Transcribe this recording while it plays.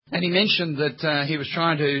And he mentioned that he was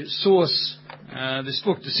trying to source this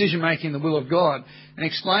book, Decision Making, the Will of God, and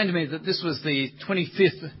explained to me that this was the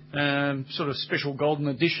 25th sort of special golden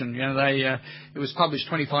edition. You know, it was published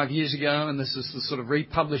 25 years ago, and this is the sort of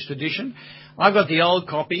republished edition. I've got the old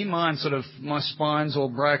copy. My spine's all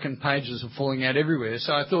broken, pages are falling out everywhere.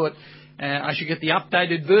 So I thought I should get the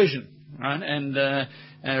updated version, right, and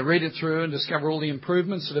read it through and discover all the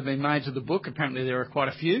improvements that have been made to the book. Apparently there are quite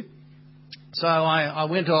a few. So I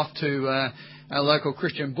went off to our local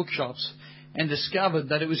Christian bookshops and discovered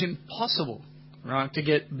that it was impossible, right, to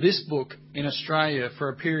get this book in Australia for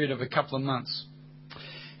a period of a couple of months.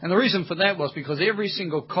 And the reason for that was because every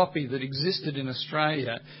single copy that existed in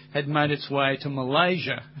Australia had made its way to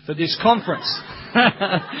Malaysia for this conference.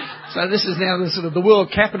 So this is now the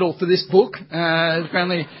world capital for this book.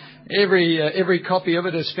 Apparently every copy of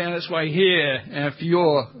it has found its way here for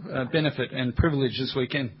your benefit and privilege this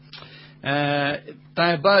weekend. They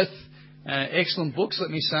are both excellent books,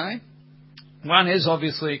 let me say. One is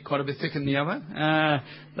obviously quite a bit thicker than the other.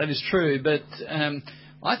 That is true. But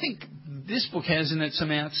I think this book has in it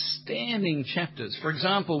some outstanding chapters. For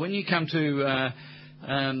example, when you come to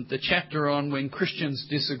the chapter on when Christians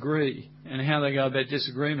disagree and how they go about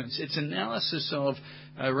disagreements, its analysis of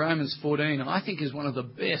Romans 14, I think, is one of the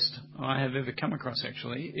best I have ever come across,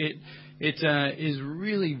 actually. It is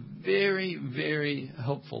really very, very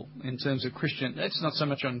helpful in terms of Christian. That's not so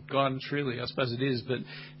much on guidance, really. I suppose it is, but it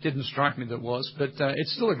didn't strike me that it was. But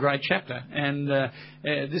it's still a great chapter, and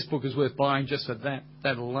this book is worth buying just for that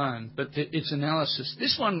alone. But its analysis,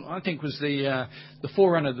 this one, I think, was the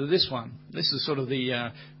forerunner to this one. This is sort of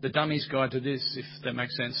the dummy's guide to this, if that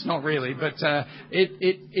makes sense. Not really, but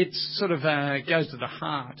it sort of goes to the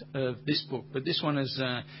heart of this book. But this one is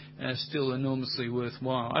still enormously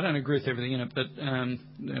worthwhile. I don't agree with everything in it,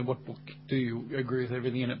 but what book do you agree with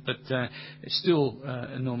everything in it? But it's still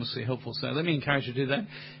enormously helpful. So let me encourage you to do that.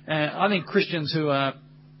 I think Christians who are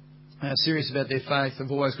serious about their faith have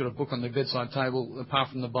always got a book on their bedside table, apart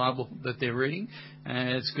from the Bible, that they're reading.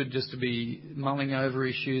 It's good just to be mulling over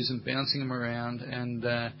issues and bouncing them around. And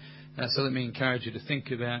so let me encourage you to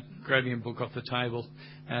think about grabbing a book off the table.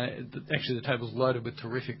 Actually, the table's loaded with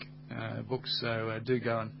terrific books, so do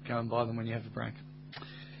go and buy them when you have a break.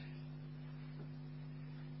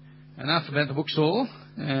 Enough about the bookstall.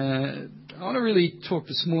 I want to really talk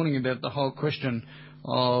this morning about the whole question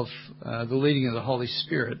of the leading of the Holy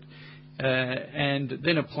Spirit, and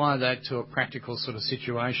then apply that to a practical sort of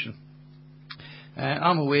situation.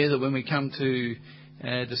 I'm aware that when we come to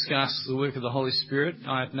discuss the work of the Holy Spirit,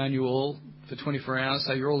 I've known you all for 24 hours,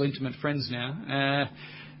 so you're all intimate friends now.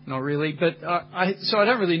 Not really, but so I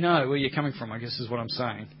don't really know where you're coming from, I guess is what I'm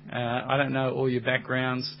saying. I don't know all your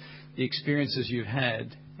backgrounds, the experiences you've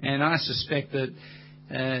had, and I suspect that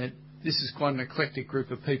this is quite an eclectic group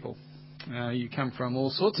of people. You come from all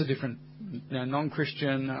sorts of different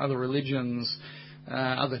non-Christian, other religions,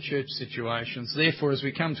 other church situations. Therefore, as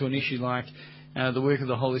we come to an issue like the work of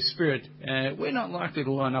the Holy Spirit, we're not likely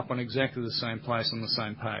to line up on exactly the same place on the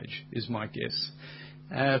same page, is my guess.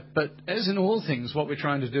 But as in all things, what we're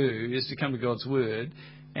trying to do is to come to God's Word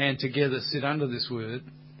and together sit under this Word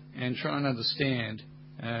and try and understand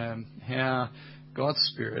how God's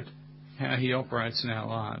Spirit, how He operates in our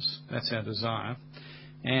lives. That's our desire.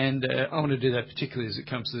 And I want to do that particularly as it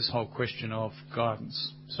comes to this whole question of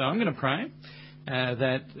guidance. So I'm going to pray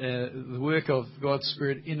that the work of God's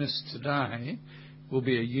Spirit in us today will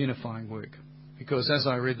be a unifying work. Because as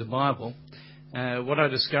I read the Bible, what I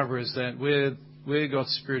discover is that where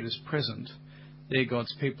God's Spirit is present, there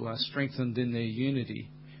God's people are strengthened in their unity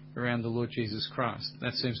around the Lord Jesus Christ.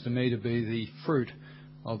 That seems to me to be the fruit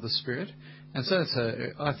of the Spirit. And so it's,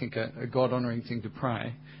 I think, a God-honouring thing to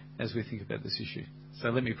pray as we think about this issue. So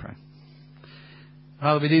let me pray.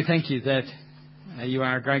 Father, we do thank you that you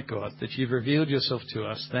are a great God, that you've revealed yourself to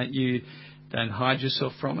us, that you don't hide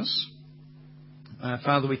yourself from us.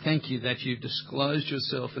 Father, we thank you that you've disclosed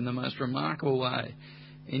yourself in the most remarkable way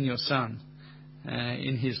in your Son,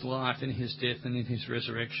 in his life, in his death, and in his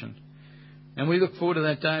resurrection. And we look forward to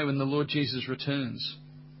that day when the Lord Jesus returns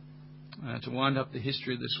to wind up the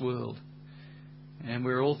history of this world, and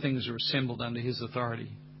where all things are assembled under his authority.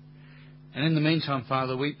 And in the meantime,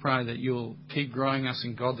 Father, we pray that you'll keep growing us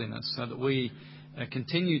in godliness so that we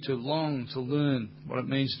continue to long to learn what it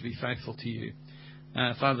means to be faithful to you.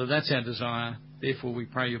 Father, that's our desire. Therefore, we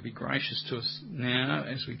pray you'll be gracious to us now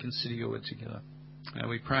as we consider your word together.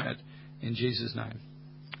 We pray it in Jesus' name.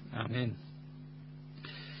 Amen.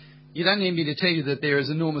 You don't need me to tell you that there is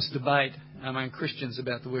enormous debate among Christians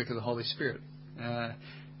about the work of the Holy Spirit.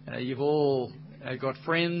 You've all got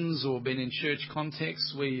friends or been in church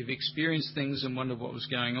contexts where you've experienced things and wondered what was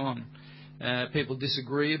going on. People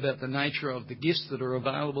disagree about the nature of the gifts that are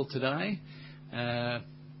available today.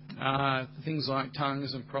 Things like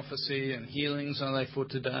tongues and prophecy and healings, are they for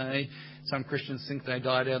today? Some Christians think they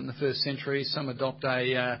died out in the first century. Some adopt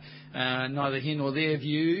a neither here nor there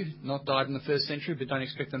view, not died in the first century, but don't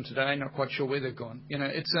expect them today. Not quite sure where they've gone.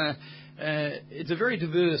 It's a very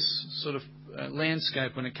diverse sort of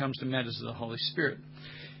landscape when it comes to matters of the Holy Spirit.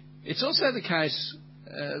 It's also the case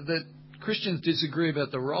that Christians disagree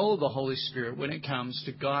about the role of the Holy Spirit when it comes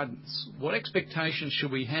to guidance. What expectations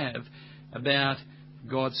should we have about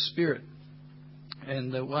God's Spirit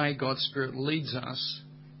and the way God's Spirit leads us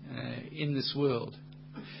in this world?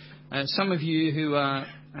 Some of you who are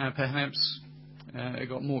perhaps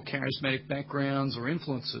got more charismatic backgrounds or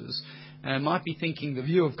influences might be thinking the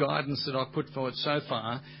view of guidance that I've put forward so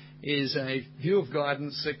far is a view of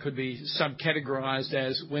guidance that could be subcategorised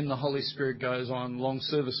as when the Holy Spirit goes on long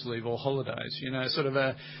service leave or holidays. Sort of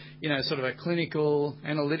a clinical,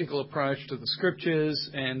 analytical approach to the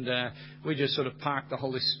Scriptures, and we just sort of park the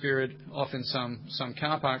Holy Spirit off in some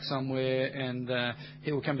car park somewhere, and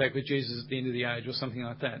he will come back with Jesus at the end of the age or something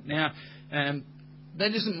like that. Now,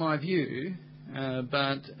 that isn't my view,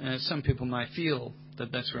 but some people may feel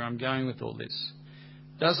that that's where I'm going with all this.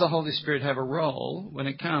 Does the Holy Spirit have a role when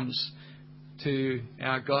it comes to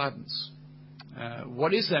our guidance?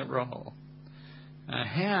 What is that role?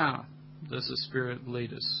 How does the Spirit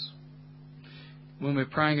lead us? When we're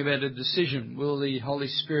praying about a decision, will the Holy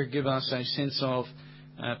Spirit give us a sense of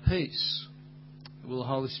peace? Will the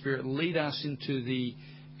Holy Spirit lead us into the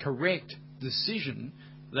correct decision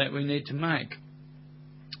that we need to make?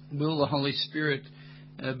 Will the Holy Spirit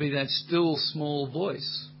be that still small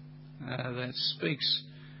voice that speaks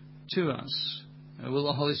to us? Will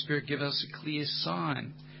the Holy Spirit give us a clear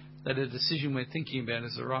sign that a decision we're thinking about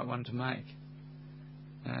is the right one to make?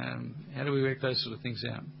 How do we work those sort of things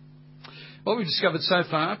out? What we've discovered so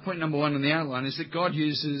far, point number one in the outline, is that God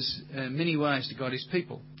uses many ways to guide his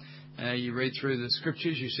people. You read through the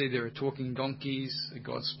Scriptures, you see there are talking donkeys,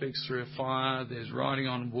 God speaks through a fire, there's riding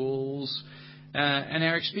on walls, and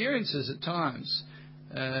our experiences at times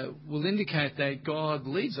will indicate that God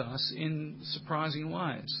leads us in surprising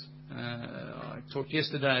ways. I talked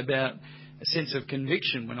yesterday about a sense of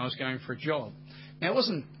conviction when I was going for a job. Now, it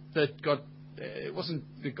wasn't that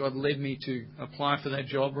God led me to apply for that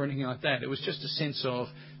job or anything like that. It was just a sense of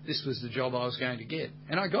this was the job I was going to get.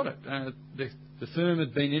 And I got it. The firm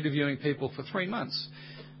had been interviewing people for 3 months.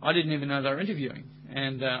 I didn't even know they were interviewing.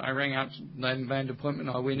 And I rang up, they made an appointment.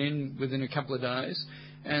 I went in within a couple of days,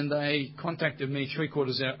 and they contacted me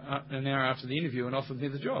 3/4 an hour after the interview and offered me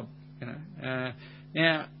the job.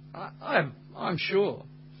 Now, I'm sure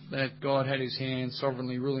that God had his hand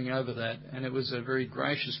sovereignly ruling over that, and it was a very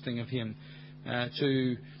gracious thing of him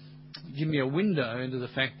to give me a window into the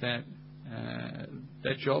fact that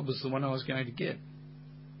that job was the one I was going to get.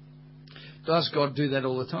 Does God do that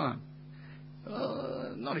all the time?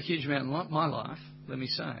 Not a huge amount in my life, let me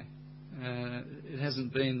say. It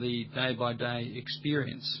hasn't been the day-by-day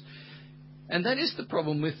experience. And that is the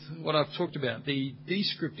problem with what I've talked about, the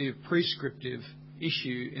descriptive, prescriptive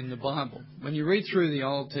issue in the Bible. When you read through the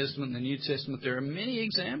Old Testament and the New Testament, there are many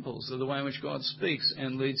examples of the way in which God speaks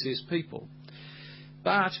and leads his people.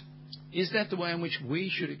 But is that the way in which we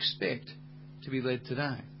should expect to be led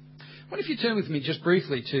today? What if you turn with me just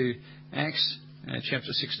briefly to Acts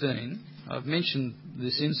chapter 16. I've mentioned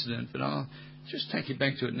this incident, but I'll just take you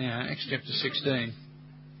back to it now. Acts chapter 16.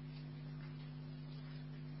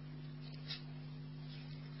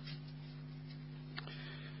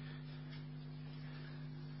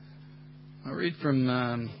 I read from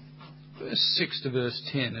verse 6 to verse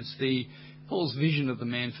 10. It's Paul's vision of the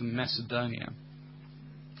man from Macedonia.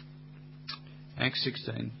 Acts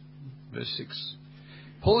 16, verse 6.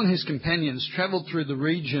 Paul and his companions travelled through the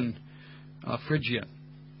region of Phrygia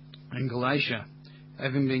and Galatia,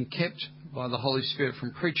 having been kept by the Holy Spirit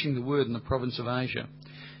from preaching the word in the province of Asia.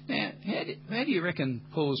 Now, how do you reckon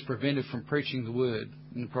Paul was prevented from preaching the word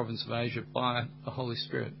in the province of Asia by the Holy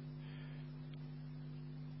Spirit?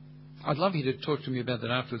 I'd love you to talk to me about that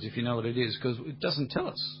afterwards if you know what it is, because it doesn't tell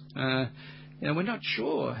us. We're not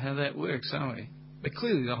sure how that works, are we? But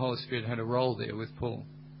clearly the Holy Spirit had a role there with Paul.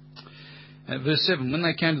 Verse 7, when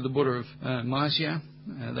they came to the border of Mysia,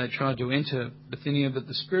 they tried to enter Bithynia, but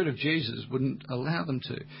the Spirit of Jesus wouldn't allow them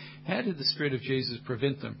to. How did the Spirit of Jesus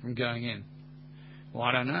prevent them from going in? Well,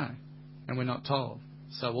 I don't know, and we're not told.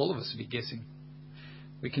 So all of us would be guessing.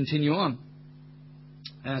 We continue on.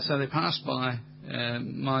 So they passed by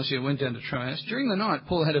Mysia, went down to Troas. During the night,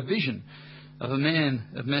 Paul had a vision of a man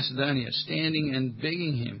of Macedonia standing and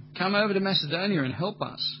begging him, "Come over to Macedonia and help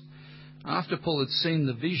us." After Paul had seen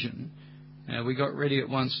the vision, we got ready at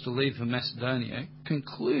once to leave for Macedonia,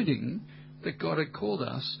 concluding that God had called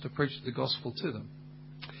us to preach the gospel to them.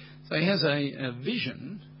 So he has a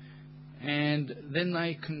vision, and then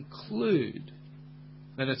they conclude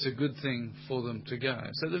that it's a good thing for them to go.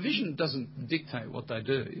 So the vision doesn't dictate what they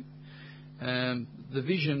do. The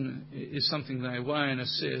vision is something they weigh and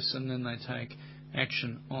assess, and then they take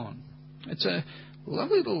action on. It's a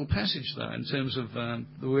lovely little passage, though, in terms of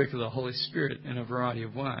the work of the Holy Spirit in a variety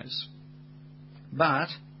of ways. But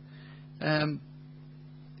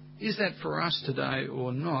is that for us today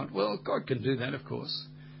or not? Well, God can do that, of course.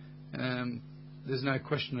 There's no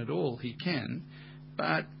question at all he can.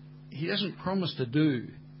 But he doesn't promise to do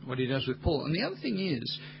what he does with Paul. And the other thing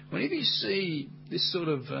is, whenever you see this sort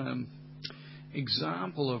of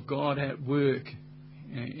example of God at work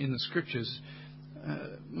in the Scriptures,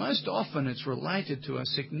 most often it's related to a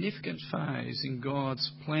significant phase in God's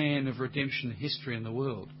plan of redemption history in the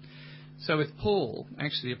world. So with Paul,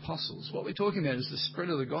 actually the apostles, what we're talking about is the spread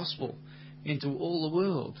of the gospel into all the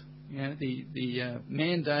world. The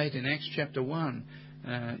mandate in Acts chapter 1,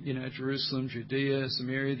 Jerusalem, Judea,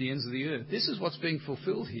 Samaria, the ends of the earth. This is what's being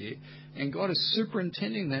fulfilled here, and God is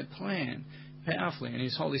superintending that plan powerfully, and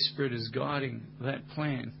his Holy Spirit is guiding that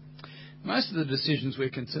plan. Most of the decisions we're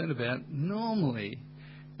concerned about normally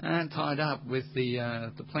aren't tied up with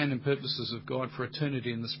the plan and purposes of God for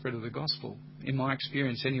eternity and the spread of the gospel, in my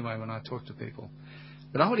experience anyway when I talk to people.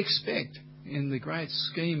 But I would expect, in the great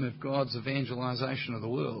scheme of God's evangelization of the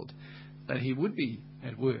world, that he would be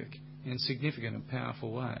at work in significant and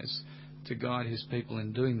powerful ways to guide his people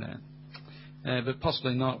in doing that. But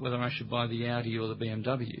possibly not whether I should buy the Audi or the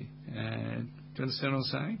BMW. Do you understand what I'm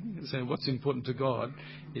saying? So what's important to God,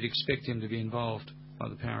 you'd expect him to be involved by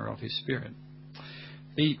the power of his Spirit.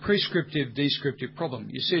 The prescriptive-descriptive problem,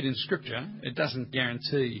 you see it in Scripture. It doesn't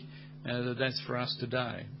guarantee that that's for us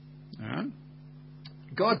today. All right?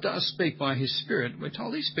 God does speak by his Spirit. We're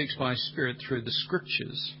told he speaks by his Spirit through the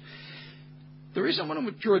Scriptures. The reason I want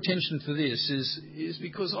to draw attention to this is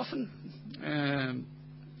because often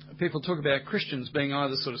people talk about Christians being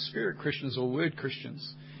either sort of Spirit Christians or Word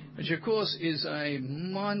Christians, which of course is a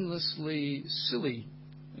mindlessly silly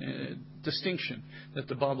distinction that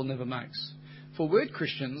the Bible never makes. For Word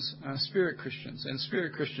Christians are Spirit Christians, and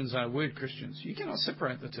Spirit Christians are Word Christians. You cannot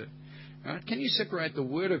separate the two. Right? Can you separate the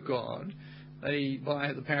Word of God that he,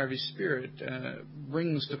 by the power of his Spirit,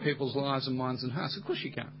 brings to people's lives and minds and hearts? Of course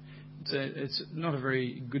you can't. It's not a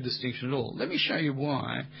very good distinction at all. Let me show you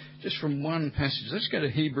why, just from one passage. Let's go to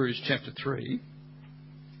Hebrews chapter 3.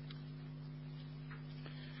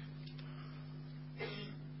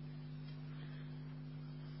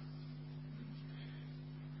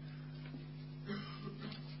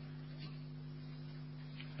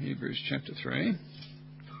 Hebrews chapter 3.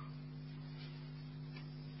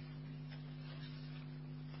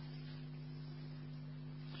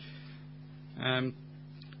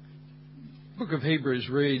 Book of Hebrews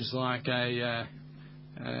reads like a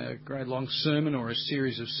great long sermon or a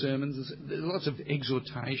series of sermons. There's lots of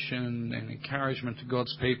exhortation and encouragement to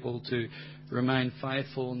God's people to remain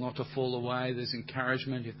faithful, not to fall away. There's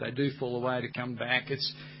encouragement if they do fall away to come back.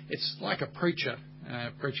 It's like a preacher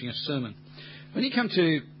preaching a sermon. When you come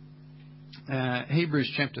to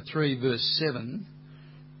Hebrews chapter 3 verse 7,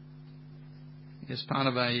 as part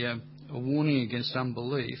of a warning against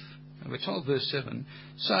unbelief, we're told, verse 7,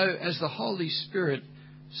 "So as the Holy Spirit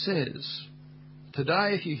says,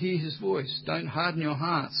 today if you hear his voice, don't harden your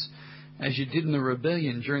hearts as you did in the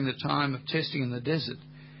rebellion during the time of testing in the desert,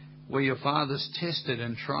 where your fathers tested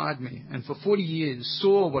and tried me, and for 40 years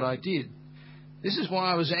saw what I did. This is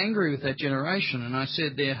why I was angry with that generation, and I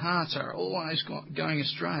said, their hearts are always going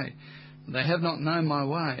astray. They have not known my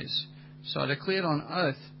ways. So I declared on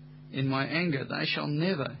oath in my anger, they shall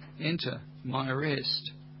never enter my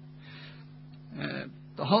rest."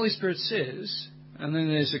 The Holy Spirit says, and then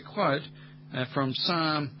there's a quote from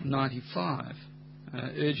Psalm 95,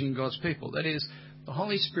 urging God's people. That is, the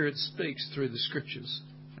Holy Spirit speaks through the Scriptures.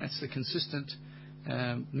 That's the consistent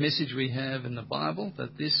message we have in the Bible,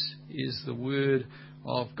 that this is the Word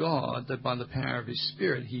of God, that by the power of his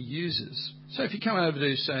Spirit he uses. So if you come over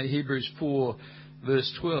to, say, Hebrews 4, verse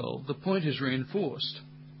 12, the point is reinforced.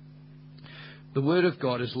 The Word of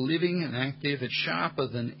God is living and active. It's sharper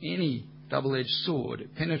than any double-edged sword.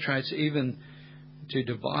 It penetrates even to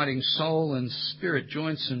dividing soul and spirit,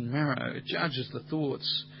 joints and marrow. It judges the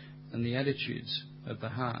thoughts and the attitudes of the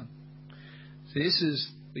heart. So this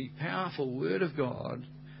is the powerful Word of God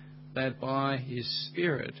that by his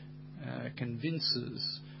Spirit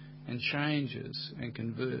convinces and changes and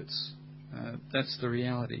converts. That's the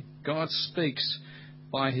reality. God speaks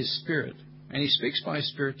by His Spirit, and He speaks by His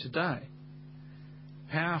Spirit today,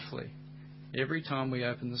 powerfully, every time we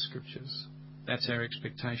open the Scriptures. That's our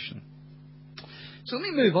expectation. So let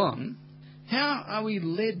me move on. How are we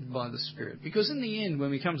led by the Spirit? Because in the end, when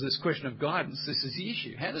we come to this question of guidance, this is the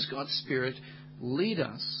issue. How does God's Spirit lead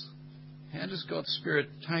us? How does God's Spirit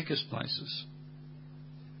take us places?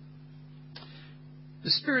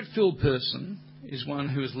 The Spirit-filled person is one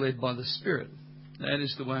who is led by the Spirit. That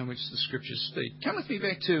is the way in which the Scriptures speak. Come with me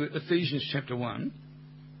back to Ephesians chapter 1.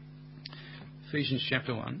 Ephesians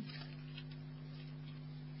chapter 1.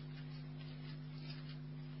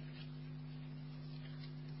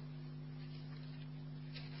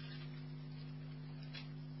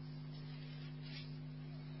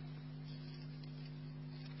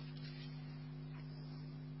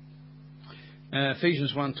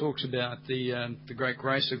 Ephesians 1 talks about the great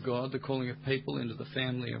grace of God, the calling of people into the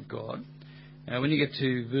family of God. When you get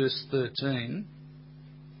to verse 13,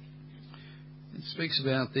 it speaks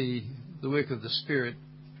about the work of the Spirit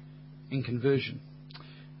in conversion.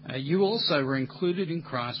 You also were included in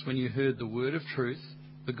Christ when you heard the word of truth,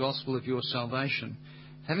 the gospel of your salvation.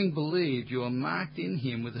 Having believed, you are marked in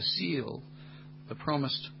Him with a seal, the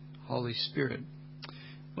promised Holy Spirit.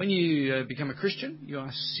 When you become a Christian, you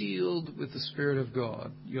are sealed with the Spirit of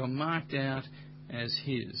God. You are marked out as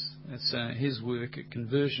His. That's His work at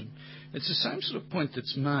conversion. It's the same sort of point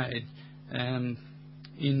that's made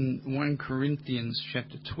in 1 Corinthians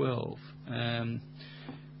chapter 12. 1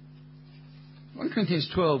 Corinthians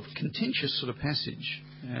 12, contentious sort of passage,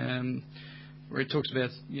 where it talks about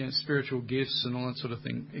spiritual gifts and all that sort of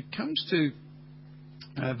thing. It comes to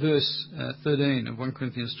verse 13 of 1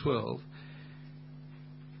 Corinthians 12.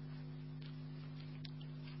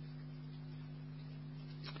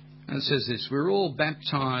 And it says this: we're all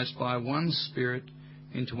baptized by one Spirit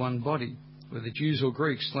into one body, whether Jews or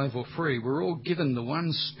Greeks, slave or free. We're all given the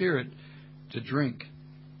one Spirit to drink.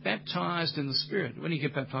 Baptized in the Spirit. When do you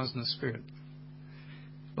get baptized in the Spirit?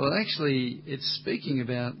 Well, actually, it's speaking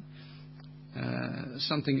about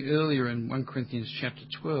something earlier in 1 Corinthians chapter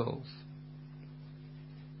 12.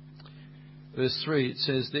 Verse 3, it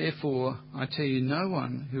says, therefore, I tell you, no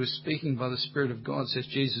one who is speaking by the Spirit of God says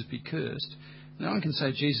Jesus be cursed. No one can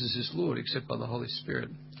say Jesus is Lord except by the Holy Spirit.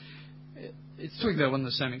 It's talking about one and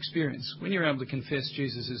the same experience. When you're able to confess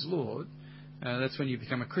Jesus is Lord, that's when you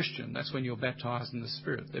become a Christian. That's when you're baptized in the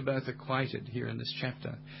Spirit. They're both equated here in this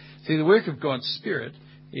chapter. See, the work of God's Spirit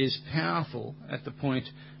is powerful at the point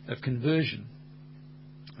of conversion.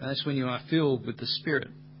 That's when you are filled with the Spirit.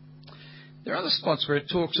 There are other spots where it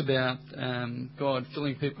talks about God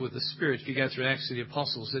filling people with the Spirit. If you go through Acts of the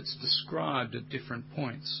Apostles, it's described at different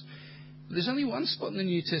points. There's only one spot in the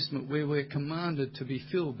New Testament where we're commanded to be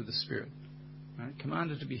filled with the Spirit. Right?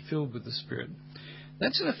 Commanded to be filled with the Spirit.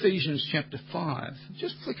 That's in Ephesians chapter 5.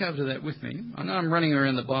 Just flick over to that with me. I know I'm running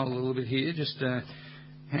around the Bible a little bit here. Just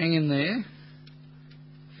hang in there.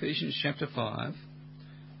 Ephesians chapter 5,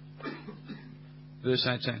 verse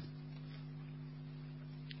 18.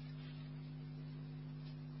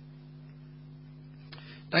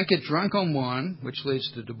 Don't get drunk on wine, which leads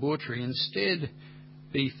to debauchery. Instead,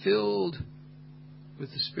 be filled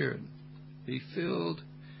with the Spirit. Be filled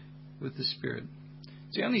with the Spirit.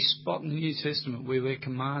 It's the only spot in the New Testament where we're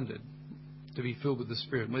commanded to be filled with the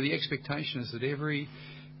Spirit, where the expectation is that every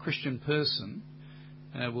Christian person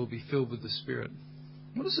will be filled with the Spirit.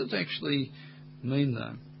 What does it actually mean,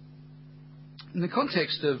 though? In the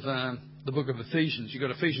context of the book of Ephesians, you've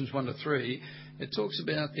got Ephesians 1-3. It talks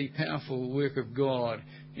about the powerful work of God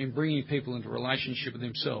in bringing people into relationship with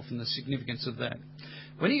Himself and the significance of that.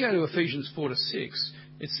 When you go to Ephesians 4-6,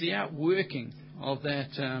 it's the outworking of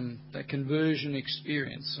that conversion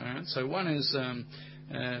experience. All right? So one is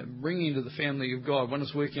bringing into the family of God. One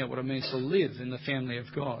is working out what it means to live in the family of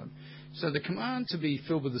God. So the command to be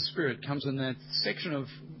filled with the Spirit comes in that section of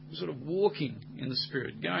sort of walking in the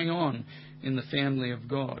Spirit, going on in the family of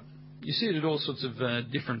God. You see it at all sorts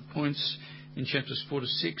of different points in chapters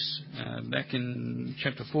 4-6. Back in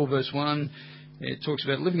chapter 4, verse 1, it talks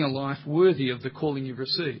about living a life worthy of the calling you've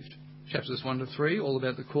received. Chapters 1-3, all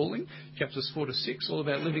about the calling. Chapters 4-6, all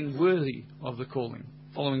about living worthy of the calling,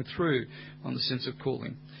 following through on the sense of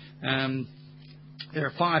calling. There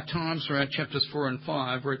are 5 times throughout chapters 4 and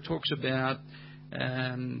 5 where it talks about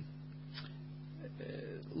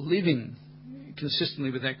living consistently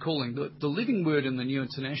with that calling. The living word in the New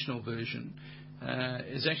International Version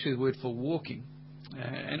is actually the word for walking.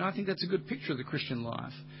 And I think that's a good picture of the Christian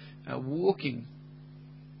life. Walking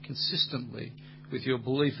consistently with your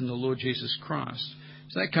belief in the Lord Jesus Christ.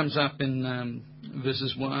 So that comes up in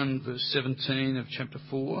verses 1, verse 17 of chapter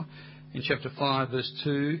 4, in chapter 5, verse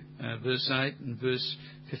 2, verse 8, and verse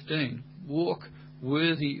 15. Walk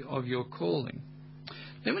worthy of your calling.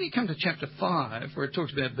 Then when you come to chapter 5, where it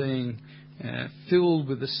talks about being filled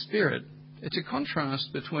with the Spirit, it's a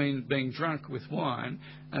contrast between being drunk with wine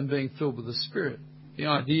and being filled with the Spirit. The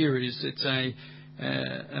idea is it's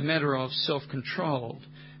a matter of self-control,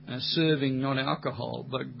 serving not alcohol,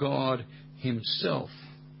 but God Himself.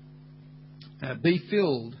 Be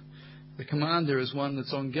filled. The command there is one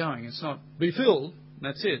that's ongoing. It's not be filled,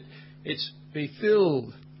 that's it. It's be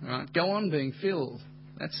filled. Right? Go on being filled.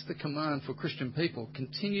 That's the command for Christian people.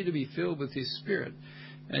 Continue to be filled with His Spirit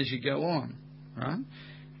as you go on. Right?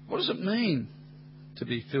 What does it mean to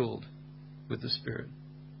be filled with the Spirit?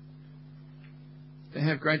 To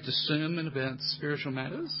have great discernment about spiritual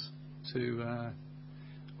matters?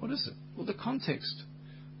 What is it? Well, the context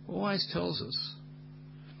always tells us.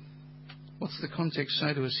 What's the context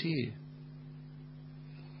say to us here?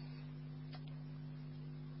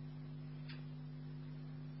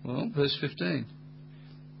 Well, verse 15.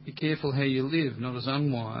 Be careful how you live, not as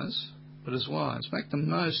unwise, but as wise. Make the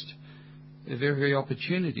most of every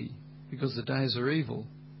opportunity, because the days are evil.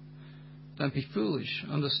 Don't be foolish.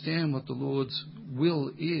 Understand what the Lord's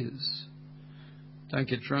will is. Don't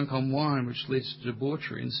get drunk on wine, which leads to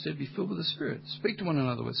debauchery. Instead, be filled with the Spirit. Speak to one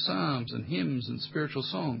another with psalms and hymns and spiritual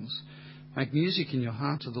songs. Make music in your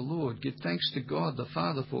heart to the Lord. Give thanks to God the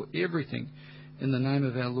Father for everything in the name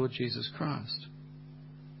of our Lord Jesus Christ.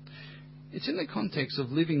 It's in the context of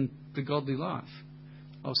living the godly life,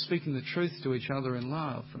 of speaking the truth to each other in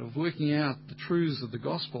love, and of working out the truths of the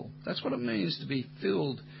gospel. That's what it means to be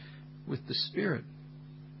filled with the Spirit.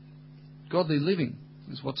 Godly living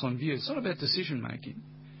is what's on view. It's not about decision making.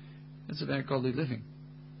 It's about godly living.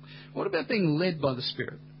 What about being led by the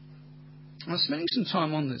Spirit? I'm spending some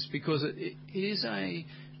time on this because it is a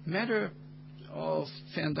matter of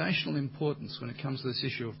foundational importance when it comes to this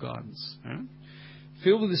issue of guidance. Right?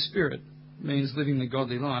 Filled with the Spirit means living the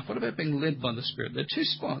godly life. What about being led by the Spirit? There are two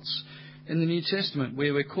spots in the New Testament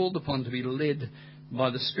where we're called upon to be led by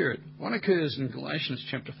the Spirit. One occurs in Galatians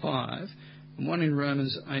chapter 5 and one in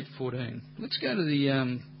Romans 8:14. Let's go to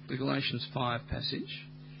the Galatians 5 passage.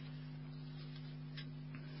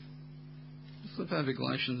 Flip over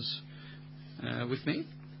Galatians with me.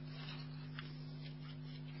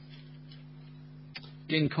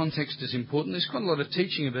 Again, context is important. There's quite a lot of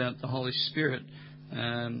teaching about the Holy Spirit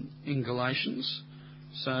in Galatians.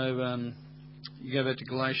 So you go back to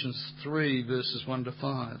Galatians 3, verses 1 to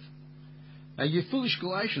 5. You foolish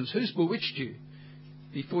Galatians, who's bewitched you?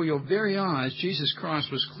 Before your very eyes, Jesus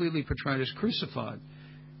Christ was clearly portrayed as crucified.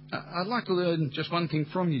 I'd like to learn just one thing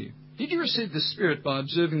from you. Did you receive the Spirit by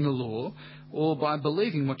observing the law or by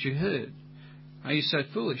believing what you heard? Are you so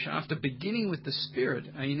foolish? After beginning with the Spirit,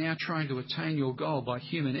 are you now trying to attain your goal by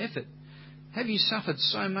human effort? Have you suffered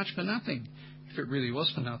so much for nothing, if it really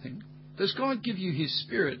was for nothing? Does God give you His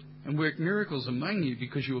Spirit and work miracles among you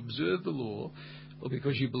because you observe the law or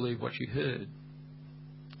because you believe what you heard?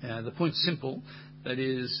 The point's simple. That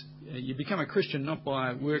is, you become a Christian not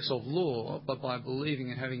by works of law, but by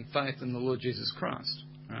believing and having faith in the Lord Jesus Christ.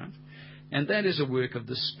 Right? And that is a work of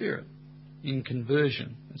the Spirit in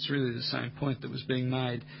conversion. It's really the same point that was being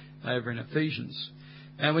made over in Ephesians.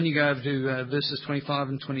 When you go over to verses 25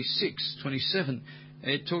 and 26, 27,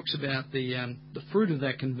 it talks about the fruit of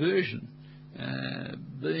that conversion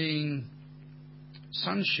being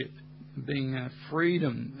sonship, being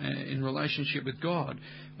freedom in relationship with God.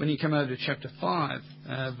 When you come over to chapter 5,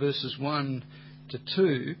 verses 1 to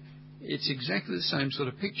 2, it's exactly the same sort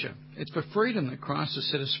of picture. It's for freedom that Christ has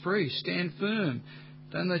set us free. Stand firm.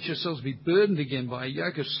 Don't let yourselves be burdened again by a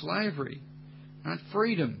yoke of slavery. Right?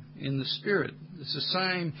 Freedom in the Spirit. It's the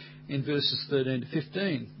same in verses 13 to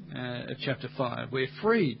 15 of chapter 5. We're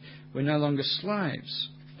free. We're no longer slaves.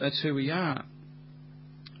 That's who we are.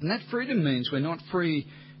 And that freedom means we're not free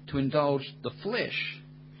to indulge the flesh.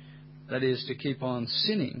 That is, to keep on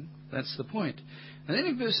sinning. That's the point. And then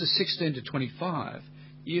in verses 16 to 25,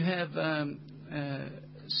 you have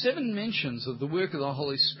 7 mentions of the work of the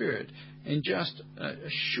Holy Spirit in just a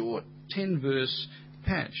short 10-verse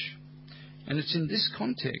patch. And it's in this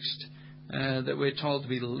context that we're told to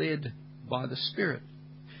be led by the Spirit.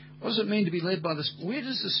 What does it mean to be led by the Spirit? Where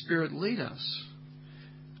does the Spirit lead us?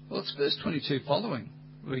 Well, it's verse 22 following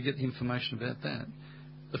where we get the information about that.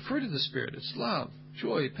 The fruit of the Spirit, it's love,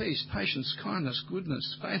 joy, peace, patience, kindness,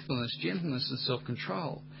 goodness, faithfulness, gentleness, and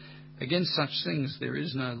self-control. Against such things there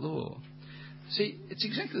is no law. See, it's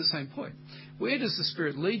exactly the same point. Where does the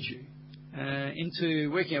Spirit lead you?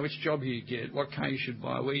 into working out which job you get, what car you should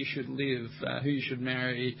buy, where you should live, who you should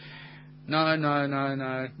marry. No.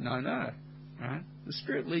 Right? The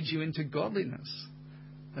Spirit leads you into godliness.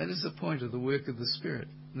 That is the point of the work of the Spirit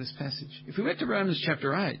in this passage. If we went to Romans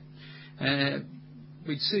chapter 8,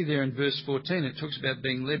 we'd see there in verse 14, it talks about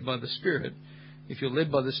being led by the Spirit. If you're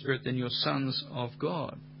led by the Spirit, then you're sons of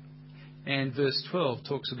God. And verse 12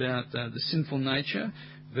 talks about the sinful nature.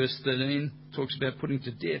 Verse 13 talks about putting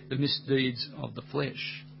to death the misdeeds of the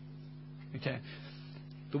flesh. Okay.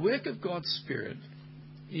 The work of God's Spirit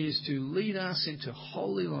is to lead us into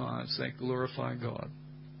holy lives that glorify God.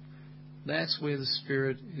 That's where the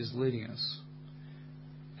Spirit is leading us.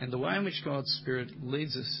 And the way in which God's Spirit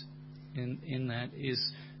leads us in that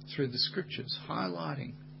is through the Scriptures,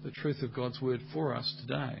 highlighting the truth of God's Word for us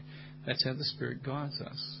today. That's how the Spirit guides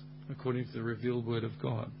us, according to the revealed Word of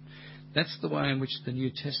God. That's the way in which the New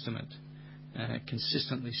Testament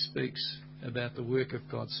consistently speaks about the work of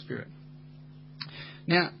God's Spirit.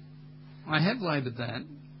 Now, I have laboured that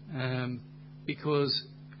because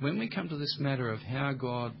when we come to this matter of how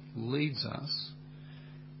God leads us,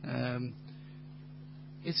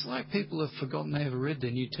 it's like people have forgotten they ever read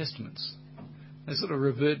their New Testaments. They sort of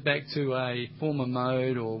revert back to a former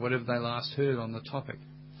mode or whatever they last heard on the topic.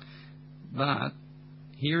 But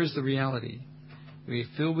here is the reality. We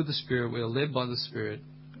are filled with the Spirit. We are led by the Spirit.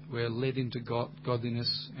 We are led into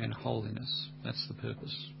godliness and holiness. That's the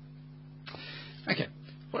purpose. Okay.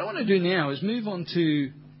 What I want to do now is move on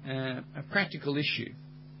to a practical issue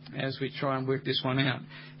as we try and work this one out.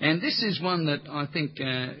 And this is one that I think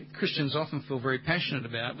Christians often feel very passionate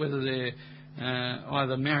about, whether they're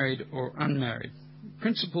either married or unmarried.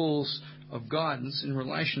 Principles of guidance in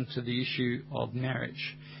relation to the issue of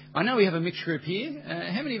marriage. I know we have a mixed group here.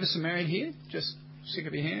 How many of us are married here? Just stick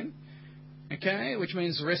up your hand. Okay, which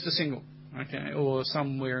means the rest are single. Okay, or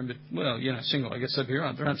somewhere in between. Well, single. I guess that'd be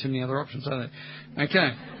right. There aren't too many other options, are there?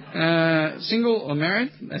 Okay, single or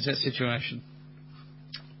married? That's that situation.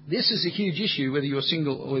 This is a huge issue, whether you're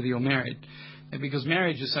single or whether you're married, because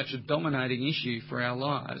marriage is such a dominating issue for our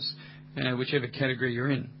lives, whichever category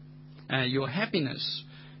you're in. Your happiness,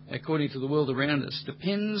 according to the world around us,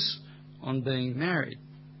 depends on being married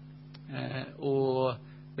or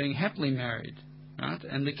being happily married. Right?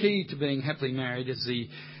 And the key to being happily married is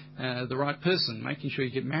the right person, making sure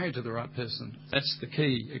you get married to the right person. That's the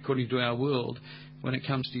key, according to our world, when it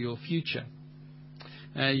comes to your future.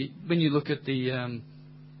 When you look at the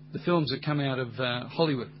films that come out of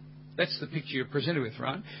Hollywood, that's the picture you're presented with,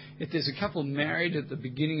 right? If there's a couple married at the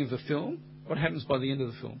beginning of the film, what happens by the end of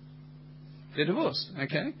the film? They're divorced,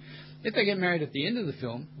 okay? If they get married at the end of the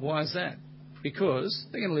film, why is that? Because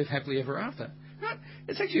they're going to live happily ever after. Right?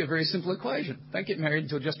 It's actually a very simple equation. Don't get married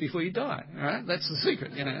until just before you die. All right? That's the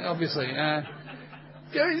secret, obviously.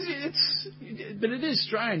 But it is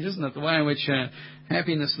strange, isn't it, the way in which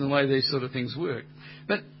happiness and the way these sort of things work.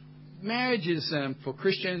 But marriage is, for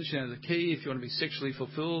Christians, the key. If you want to be sexually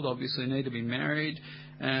fulfilled, obviously you need to be married.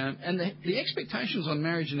 And the expectations on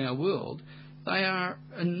marriage in our world, they are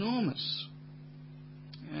enormous.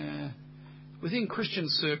 Within Christian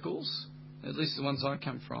circles, at least the ones I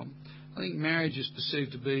come from, I think marriage is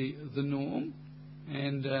perceived to be the norm,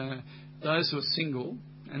 and those who are single,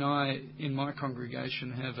 and I, in my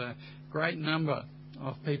congregation, have a great number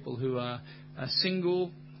of people who are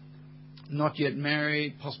single, not yet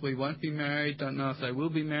married, possibly won't be married, don't know if they will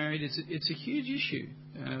be married. It's a huge issue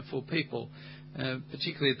for people,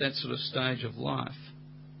 particularly at that sort of stage of life.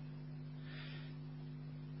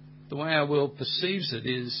 The way our world perceives it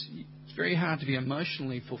is it's very hard to be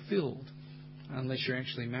emotionally fulfilled unless you're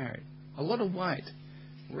actually married. A lot of weight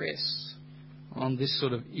rests on this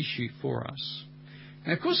sort of issue for us.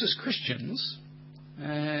 And of course, as Christians,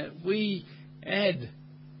 we add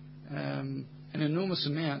an enormous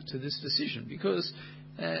amount to this decision because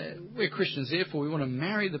we're Christians, therefore we want to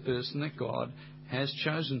marry the person that God has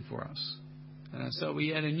chosen for us. So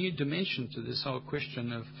we add a new dimension to this whole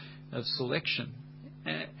question of selection.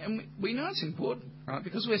 And we know it's important, right,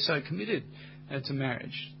 because we're so committed to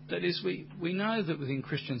marriage. That is, we know that within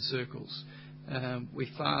Christian circles we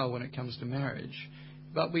fail when it comes to marriage,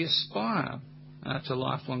 but we aspire to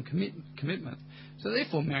lifelong commitment. So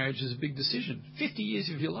therefore marriage is a big decision. 50 years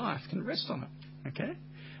of your life can rest on it, okay?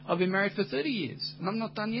 I've been married for 30 years, and I'm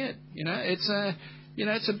not done yet. It's a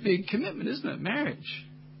big commitment, isn't it, marriage?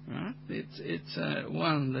 Right? It's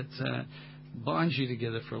one that binds you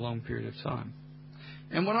together for a long period of time.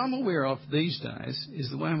 And what I'm aware of these days is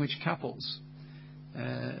the way in which couples,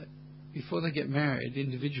 before they get married,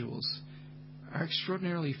 individuals, are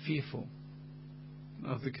extraordinarily fearful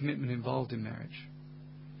of the commitment involved in marriage.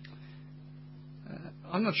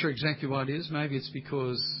 I'm not sure exactly what it is. Maybe it's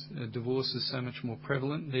because divorce is so much more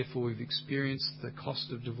prevalent, therefore we've experienced the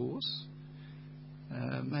cost of divorce.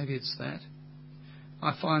 Maybe it's that.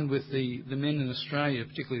 I find with the men in Australia,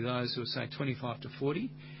 particularly those who are, say, 25 to 40,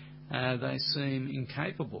 they seem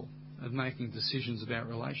incapable of making decisions about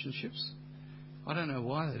relationships. I don't know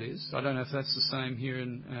why that is. I don't know if that's the same here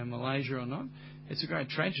in Malaysia or not. It's a great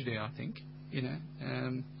tragedy, I think,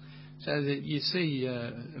 So that you see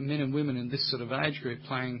men and women in this sort of age group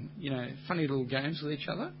playing, funny little games with each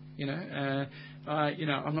other.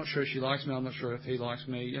 I'm not sure if she likes me. I'm not sure if he likes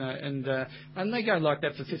me. And they go like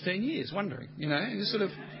that for 15 years, wondering.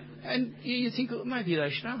 And you think, well, maybe they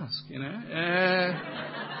should ask.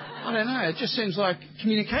 I don't know. It just seems like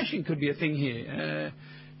communication could be a thing here.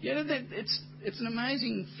 It's an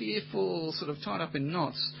amazing, fearful, sort of tied up in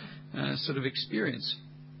knots sort of experience.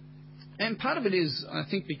 And part of it is, I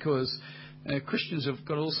think, because Christians have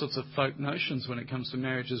got all sorts of folk notions when it comes to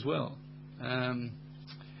marriage as well.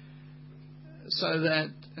 So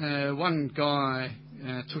that one guy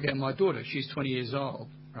took out my daughter. She's 20 years old,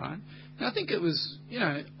 right? And I think it was,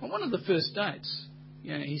 on one of the first dates,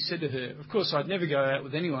 he said to her, of course, I'd never go out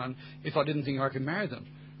with anyone if I didn't think I could marry them.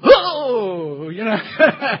 Oh,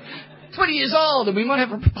 20 years old, and we might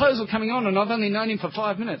have a proposal coming on, and I've only known him for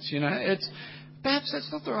 5 minutes, Perhaps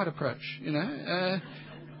that's not the right approach,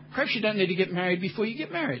 Perhaps you don't need to get married before you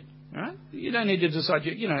get married, right? You don't need to decide,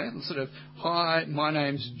 hi, my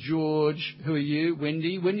name's George, who are you?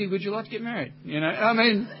 Wendy, would you like to get married?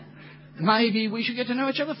 Maybe we should get to know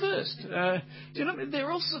each other first. There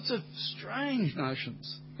are all sorts of strange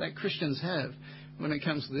notions that Christians have when it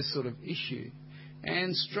comes to this sort of issue.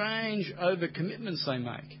 And strange over-commitments they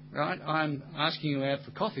make, right? I'm asking you out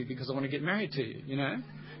for coffee because I want to get married to you,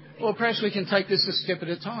 Or perhaps we can take this a step at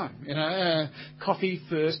a time, coffee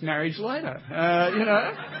first, marriage later,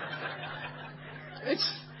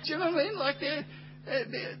 It's, do you know what I mean? Like,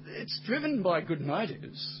 it's driven by good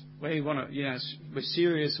motives. We want to, we're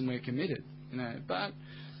serious and we're committed, but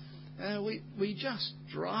we just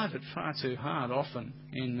drive it far too hard often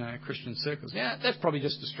in Christian circles. Now, that's probably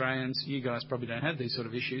just Australians. You guys probably don't have these sort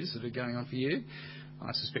of issues that are going on for you.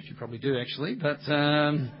 I suspect you probably do, actually. But,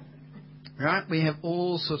 right, we have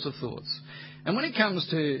all sorts of thoughts. And when it comes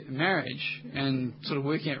to marriage and sort of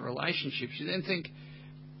working out relationships, you then think,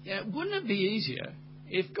 wouldn't it be easier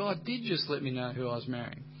if God did just let me know who I was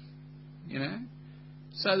marrying?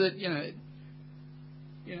 So that,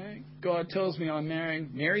 God tells me I'm marrying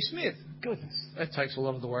Mary Smith. Goodness, that takes a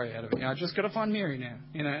lot of the worry out of it. I just got to find Mary now.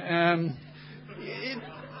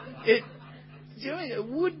 It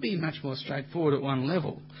would be much more straightforward at one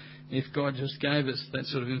level if God just gave us that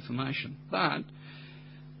sort of information. But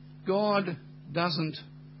God doesn't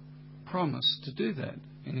promise to do that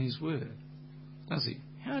in His Word, does He?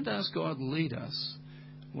 How does God lead us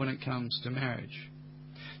when it comes to marriage?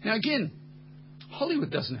 Now, again,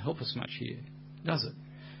 Hollywood doesn't help us much here, does it?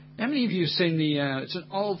 How many of you have seen it's an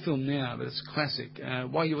old film now, but it's a classic,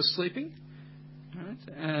 While You Were Sleeping?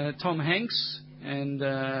 Right? Tom Hanks and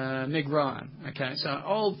Meg Ryan. Okay, so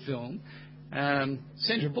old film.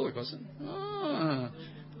 Sandra Bullock, wasn't it? Oh,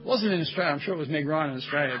 wasn't in Australia. I'm sure it was Meg Ryan in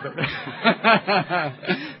Australia, but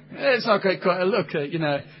it's not quite. Look, we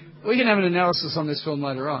can have an analysis on this film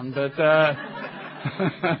later on, but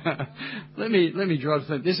let me drive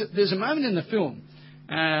through. There's a moment in the film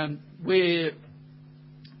where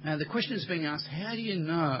the question is being asked: How do you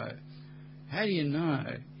know? How do you know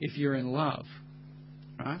if you're in love?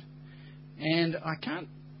 Right? And I can't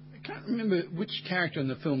remember which character in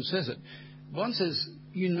the film says it. One says,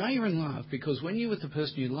 you know you're in love because when you're with the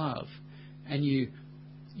person you love and you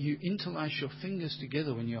interlace your fingers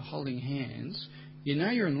together when you're holding hands, you know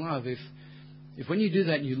you're in love if when you do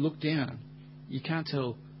that and you look down, you can't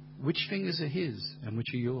tell which fingers are his and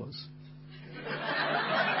which are yours.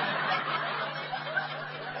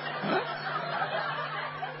 Huh?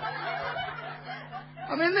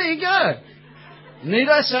 There you go. Need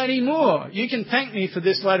I say any more? You can thank me for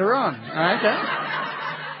this later on. Okay?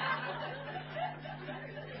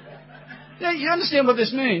 Now, you understand what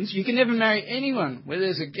this means? You can never marry anyone where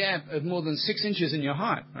there's a gap of more than 6 inches in your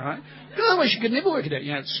height, all right? Because otherwise you could never work it out.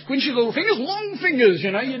 Squinchy little fingers, long fingers,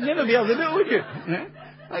 you'd never be able to do it, would you?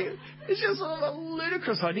 It's just sort of a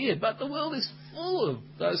ludicrous idea. But the world is full of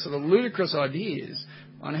those sort of ludicrous ideas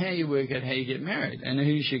on how you work out how you get married and who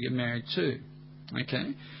you should get married to,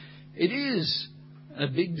 okay? It is a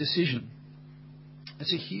big decision.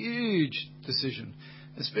 It's a huge decision,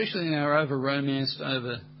 especially in our over-romanced,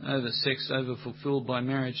 over-sexed, over-fulfilled by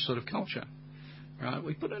marriage sort of culture. Right?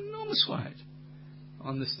 We put enormous weight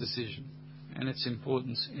on this decision and its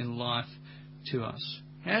importance in life to us.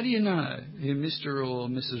 How do you know who Mr. or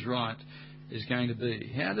Mrs. Right is going to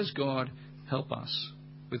be? How does God help us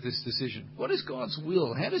with this decision? What is God's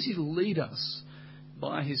will? How does He lead us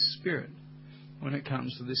by His Spirit when it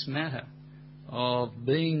comes to this matter of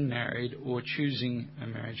being married or choosing a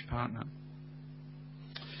marriage partner?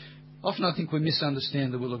 Often I think we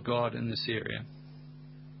misunderstand the will of God in this area.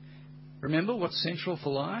 Remember what's central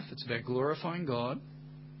for life? It's about glorifying God.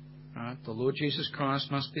 Right? The Lord Jesus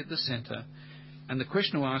Christ must be at the centre. And the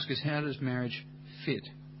question to ask is, how does marriage fit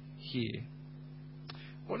here?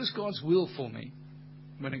 What is God's will for me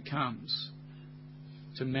when it comes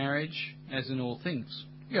to marriage as in all things?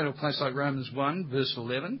 You go to a place like Romans 1, verse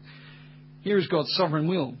 11. Here is God's sovereign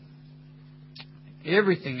will.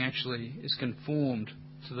 Everything actually is conformed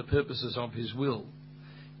to the purposes of His will.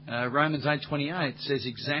 Romans 8:28 says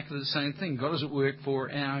exactly the same thing. God is at work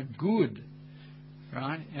for our good.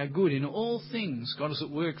 Right? Our good. In all things, God is at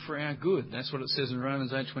work for our good. That's what it says in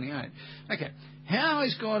Romans 8:28. Okay. How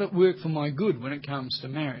is God at work for my good when it comes to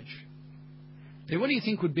marriage? Now, what do you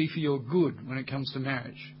think would be for your good when it comes to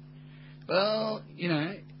marriage? Well,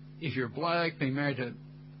 if you're a bloke being married to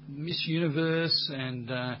Miss Universe and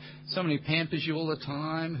someone who pampers you all the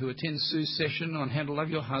time, who attends Sue's session on how to love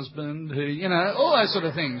your husband, who, all those sort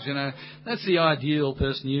of things, that's the ideal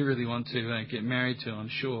person you really want to get married to, I'm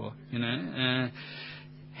sure,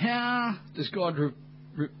 How does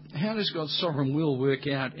God's sovereign will work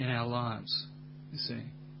out in our lives? You see,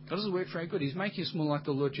 God doesn't work for our good. He's making us more like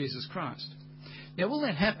the Lord Jesus Christ. Now, will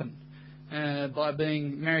that happen by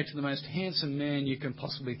being married to the most handsome man you can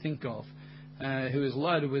possibly think of, who is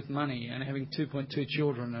loaded with money and having 2.2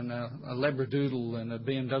 children and a Labradoodle and a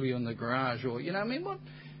BMW in the garage? Or,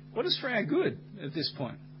 what is for our good at this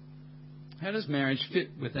point? How does marriage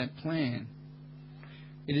fit with that plan?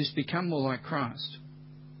 It is become more like Christ.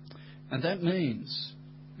 And that means,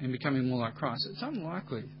 in becoming more like Christ, it's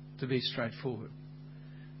unlikely to be straightforward.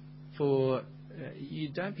 For you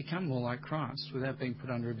don't become more like Christ without being put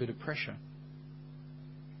under a bit of pressure.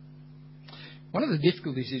 One of the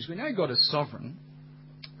difficulties is we know God is sovereign,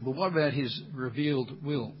 but what about His revealed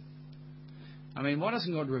will? Why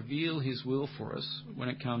doesn't God reveal His will for us when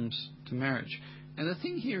it comes to marriage? And the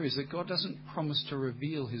thing here is that God doesn't promise to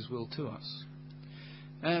reveal His will to us.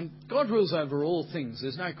 God rules over all things,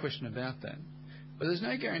 there's no question about that. But there's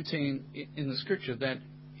no guarantee in the Scripture that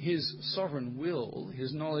His sovereign will,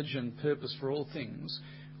 His knowledge and purpose for all things,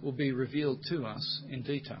 will be revealed to us in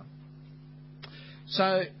detail.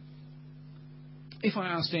 So, if I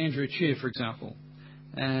asked Andrew Cheer, for example,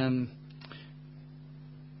 how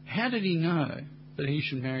did he know that he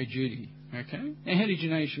should marry Judy? Okay? And how did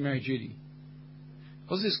you know you should marry Judy?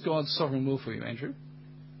 Was this God's sovereign will for you, Andrew?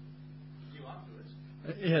 You afterwards.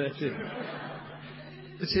 Yeah, that's it.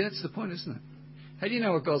 But see, that's the point, isn't it? How do you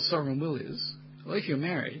know what God's sovereign will is? Well, if you're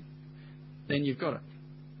married, then you've got it.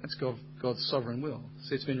 That's God's sovereign will.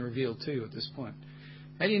 So it's been revealed to you at this point.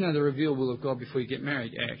 How do you know the revealed will of God before you get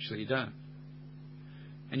married? Actually, you don't.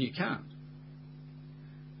 And you can't.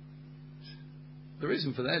 The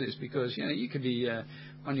reason for that is because, you could be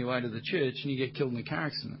on your way to the church and you get killed in a car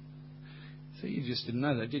accident. So you just didn't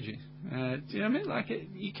know that, did you? Do you know what I mean?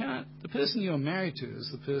 You can't. The person you're married to is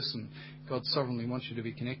the person God sovereignly wants you to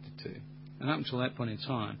be connected to. And up until that point in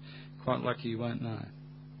time, quite lucky you won't know.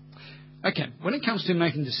 Okay, when it comes to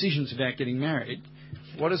making decisions about getting married,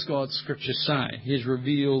 what does God's Scripture say? His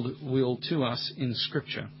revealed will to us in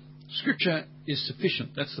Scripture. Scripture is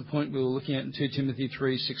sufficient. That's the point we were looking at in 2 Timothy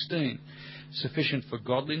 3:16. Sufficient for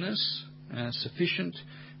godliness, sufficient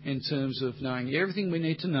in terms of knowing everything we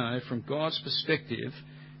need to know from God's perspective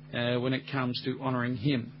when it comes to honouring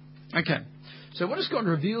Him. Okay, so what has God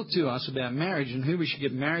revealed to us about marriage and who we should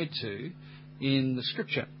get married to in the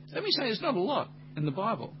Scripture? Let me say there's not a lot in the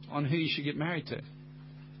Bible on who you should get married to.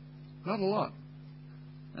 Not a lot.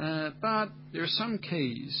 But there are some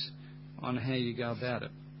keys on how you go about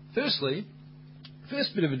it. Firstly,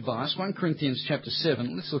 first bit of advice, 1 Corinthians chapter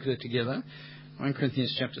 7. Let's look at it together. 1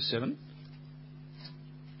 Corinthians chapter 7.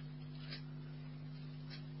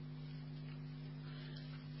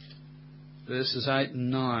 Verses 8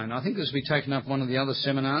 and 9. I think this will be taken up one of the other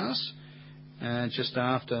seminars just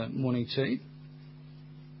after morning tea.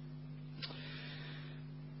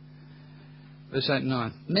 Verse 8 and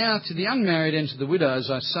 9. Now, to the unmarried and to the widows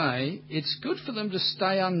I say, it's good for them to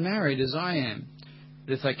stay unmarried as I am.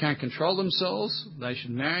 But if they can't control themselves, they should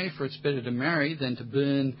marry, for it's better to marry than to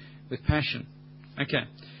burn with passion. Okay,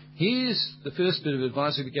 here's the first bit of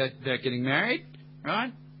advice about getting married,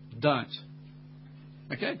 right? Don't.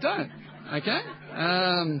 Okay, don't. Okay?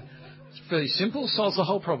 It's fairly simple, solves the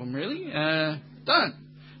whole problem, really. Don't.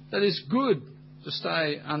 That is good to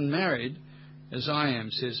stay unmarried as I am,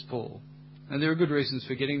 says Paul. And there are good reasons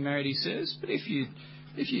for getting married, he says, but if you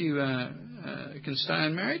can stay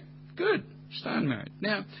unmarried, good, stay unmarried.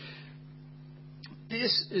 Now,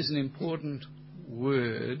 this is an important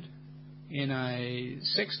word in a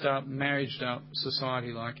sexed-up, marriaged-up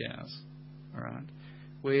society like ours, all right,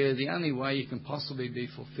 where the only way you can possibly be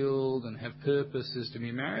fulfilled and have purpose is to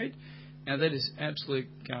be married. Now, that is absolute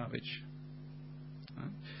garbage.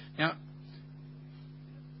 Right? Now,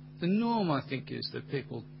 the norm, I think, is that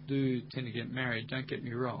people do tend to get married, don't get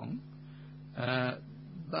me wrong,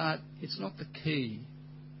 but it's not the key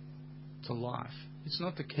to life. It's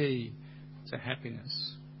not the key to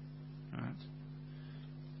happiness. Right?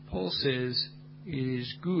 Paul says it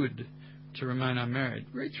is good to remain unmarried.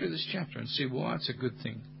 Read through this chapter and see why it's a good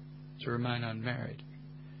thing to remain unmarried.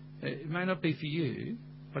 It may not be for you,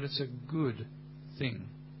 but it's a good thing.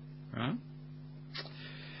 Right?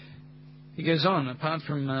 He goes on, apart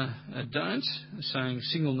from don't, saying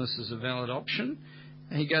singleness is a valid option,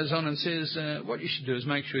 he goes on and says what you should do is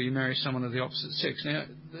make sure you marry someone of the opposite sex. Now,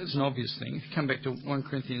 that's an obvious thing. If you come back to 1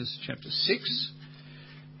 Corinthians chapter 6,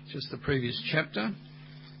 just the previous chapter,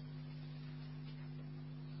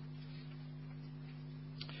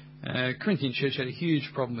 Corinthian church had a huge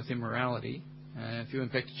problem with immorality. If you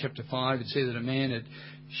went back to chapter 5, you'd see that a man had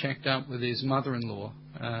shacked up with his mother-in-law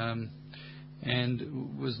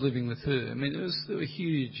and was living with her. I mean, there were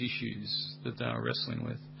huge issues that they were wrestling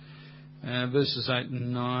with. Verses 8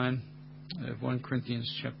 and 9 of 1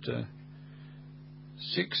 Corinthians chapter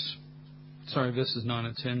 6. Verses 9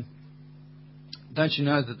 and 10. Don't you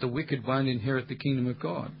know that the wicked won't inherit the kingdom of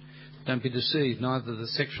God? Don't be deceived. Neither the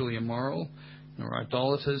sexually immoral, nor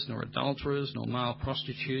idolaters, nor adulterers, nor male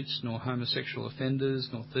prostitutes, nor homosexual offenders,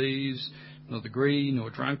 nor thieves, nor the greedy, nor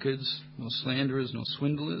drunkards, nor slanderers, nor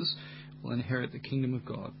swindlers will inherit the kingdom of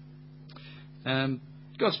God.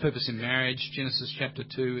 God's purpose in marriage, Genesis chapter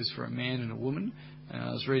 2, is for a man and a woman.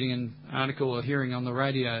 I was reading an article or hearing on the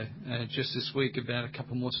radio just this week about a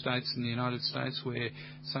couple more states in the United States where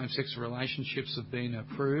same-sex relationships have been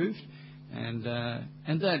approved, and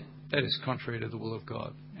that is contrary to the will of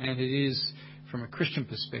God. And it is, from a Christian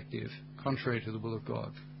perspective, contrary to the will of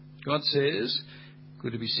God. God says,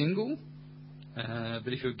 good to be single,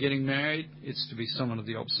 but if you're getting married, it's to be someone of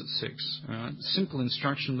the opposite sex. Right? Simple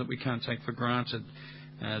instruction that we can't take for granted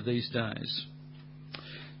these days.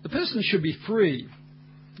 The person should be free.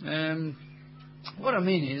 What I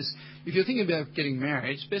mean is, if you're thinking about getting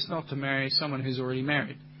married, it's best not to marry someone who's already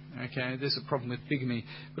married. Okay, there's a problem with bigamy.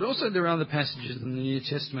 But also there are other passages in the New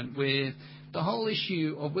Testament where the whole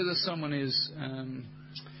issue of whether someone is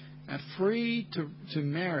free to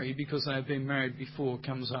marry because they have been married before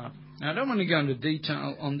comes up. Now, I don't want to go into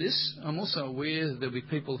detail on this. I'm also aware that there'll be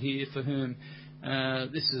people here for whom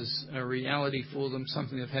this is a reality for them,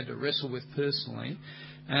 something they've had to wrestle with personally.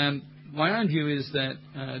 My own view is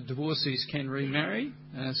that divorcees can remarry,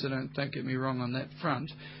 so don't get me wrong on that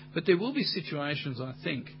front. But there will be situations, I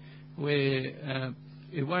think, where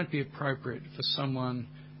it won't be appropriate for someone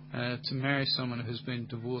to marry someone who's been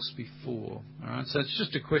divorced before. All right? So it's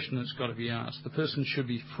just a question that's got to be asked. The person should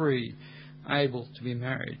be free, able to be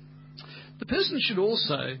married. The person should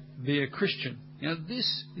also be a Christian. Now,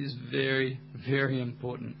 this is very, very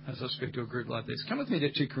important as I speak to a group like this. Come with me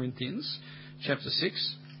to 2 Corinthians chapter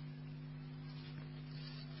 6.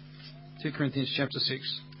 2 Corinthians chapter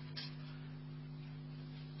 6.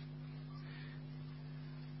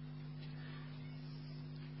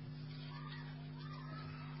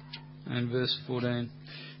 And verse 14.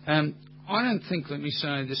 I don't think, let me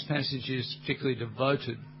say, this passage is particularly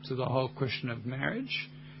devoted to the whole question of marriage.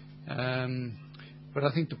 But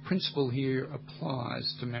I think the principle here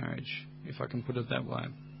applies to marriage, if I can put it that way.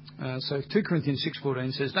 So 2 Corinthians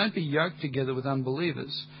 6:14 says, don't be yoked together with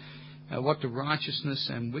unbelievers. What do righteousness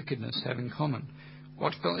and wickedness have in common?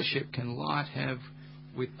 What fellowship can light have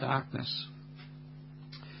with darkness?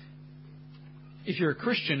 If you're a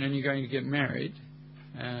Christian and you're going to get married,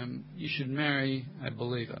 you should marry a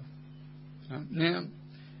believer. Now,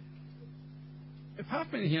 apart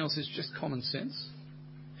from anything else, it's just common sense.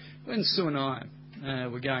 When Sue and I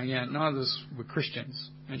were going out, neither of us were Christians,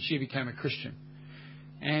 and she became a Christian.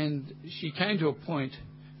 And she came to a point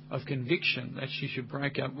of conviction that she should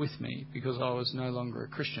break up with me because I was no longer a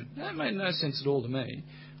Christian. That made no sense at all to me.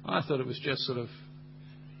 I thought it was just sort of,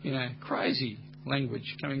 crazy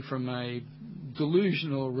language coming from a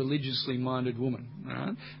delusional, religiously minded woman.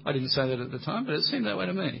 Right? I didn't say that at the time, but it seemed that way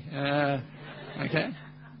to me. Okay?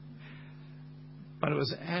 But it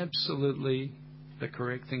was absolutely the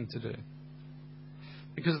correct thing to do.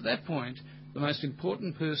 Because at that point, the most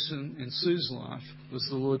important person in Sue's life was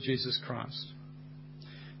the Lord Jesus Christ.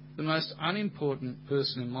 the most unimportant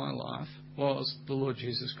person in my life was the Lord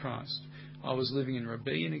Jesus Christ. I was living in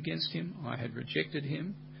rebellion against him. I had rejected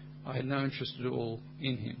him. I had no interest at all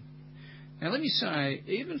in him. Now, let me say,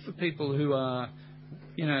 even for people who are,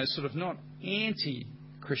 sort of not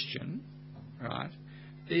anti-Christian, right,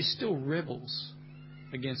 they're still rebels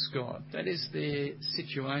against God. That is their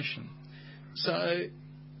situation. So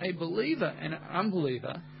a believer and an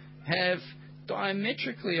unbeliever have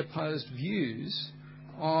diametrically opposed views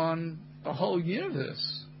on the whole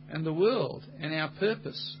universe and the world and our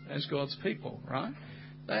purpose as God's people, right?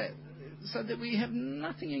 So that we have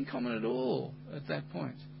nothing in common at all at that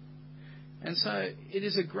point. And so it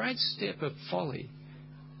is a great step of folly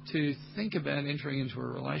to think about entering into a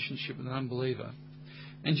relationship with an unbeliever.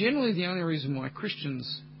 And generally the only reason why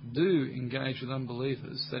Christians do engage with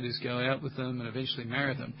unbelievers, that is, go out with them and eventually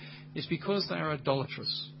marry them, is because they are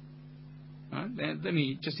idolatrous. Right? Let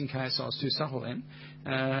me, just in case I was too subtle then,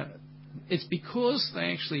 it's because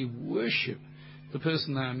they actually worship the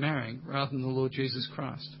person they are marrying rather than the Lord Jesus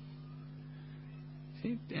Christ.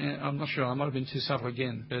 See? I'm not sure, I might have been too subtle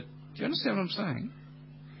again, but do you understand what I'm saying?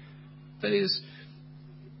 That is,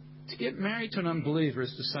 to get married to an unbeliever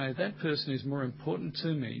is to say that person is more important to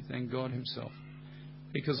me than God himself,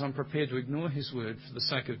 because I'm prepared to ignore his word for the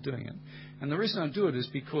sake of doing it. And the reason I do it is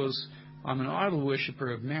because I'm an idol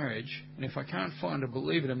worshipper of marriage, and if I can't find a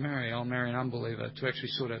believer to marry, I'll marry an unbeliever to actually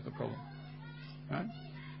sort out the problem. Right?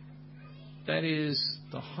 That is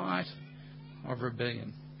the height of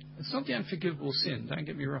rebellion. It's not the unforgivable sin, don't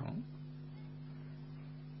get me wrong,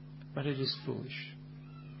 but it is foolish.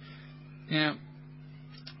 Now,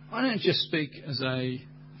 I don't just speak as a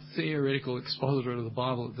theoretical expositor of the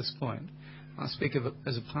Bible at this point. I speak of it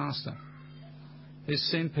as a pastor who's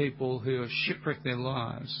seen people who have shipwrecked their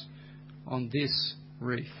lives on this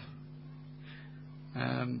reef.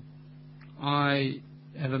 I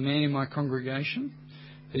have a man in my congregation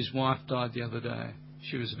whose wife died the other day.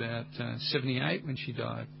 She was about 78 when she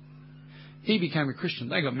died. He became a Christian.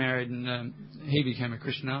 They got married, and he became a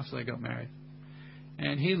Christian after they got married.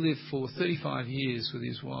 And he lived for 35 years with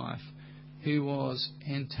his wife, who was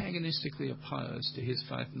antagonistically opposed to his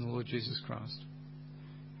faith in the Lord Jesus Christ.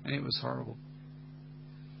 And it was horrible.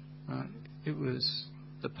 Right? It was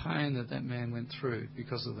the pain that man went through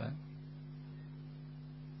because of that.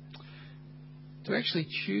 To actually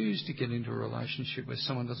choose to get into a relationship where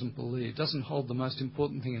someone doesn't believe, doesn't hold the most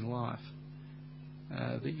important thing in life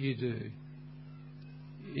that you do,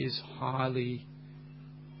 is highly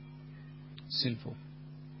sinful.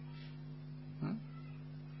 Right?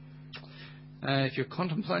 If you're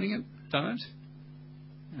contemplating it, don't.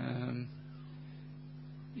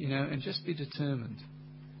 And just be determined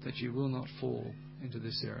that you will not fall into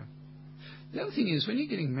this error. The other thing is, when you're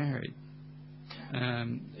getting married,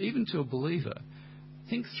 even to a believer,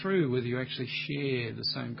 think through whether you actually share the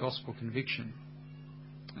same gospel conviction.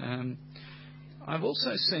 I've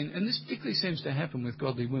also seen, and this particularly seems to happen with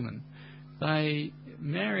godly women, they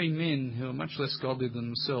marry men who are much less godly than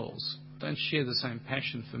themselves, don't share the same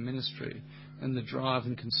passion for ministry and the drive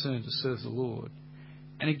and concern to serve the Lord.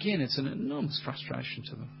 And again, it's an enormous frustration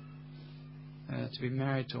to them to be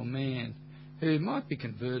married to a man who might be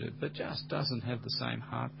converted but just doesn't have the same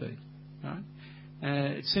heartbeat. Right?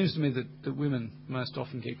 It seems to me that women most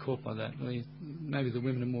often get caught by that. Maybe the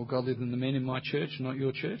women are more godly than the men in my church, not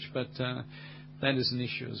your church, but that is an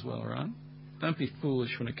issue as well, right? Don't be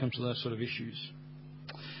foolish when it comes to those sort of issues.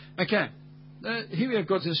 Okay, here we have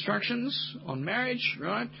God's instructions on marriage,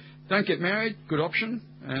 right? Don't get married, good option.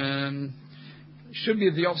 Should be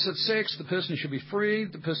of the opposite sex, the person should be free,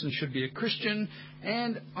 the person should be a Christian,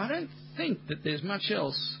 and I don't think that there's much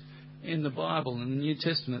else in the Bible and the New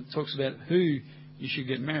Testament that talks about who you should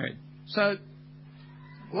get married. So,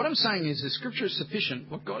 what I'm saying is the Scripture is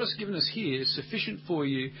sufficient. What God has given us here is sufficient for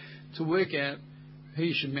you to work out who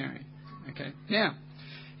you should marry. Okay. Now,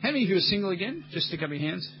 how many of you are single again? Just stick up your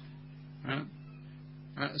hands. All right.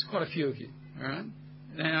 All right. There's quite a few of you. All right.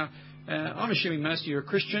 Now, I'm assuming most of you are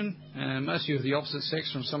Christian. Most of you are the opposite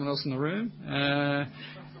sex from someone else in the room.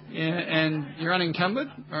 And you're unencumbered.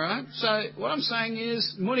 All right. So what I'm saying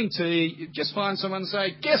is, morning tea, you just find someone and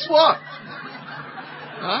say, guess what?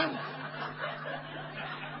 All right.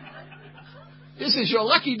 This is your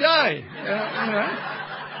lucky day. All right.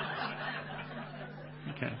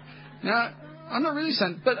 Okay. Now, I'm not really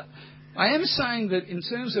saying, but I am saying that in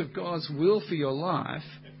terms of God's will for your life,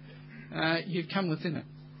 you've come within it.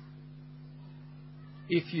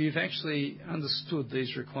 If you've actually understood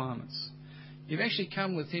these requirements, you've actually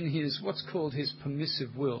come within what's called his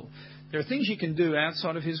permissive will. There are things you can do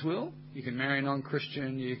outside of his will. You can marry a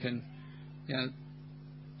non-Christian. You can,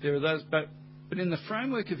 there are those, but But in the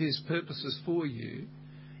framework of his purposes for you,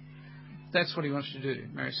 that's what he wants you to do.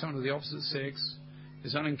 Marry someone of the opposite sex,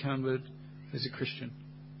 who's unencumbered, who's a Christian.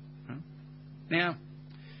 Right? Now,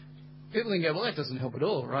 people can go, well, that doesn't help at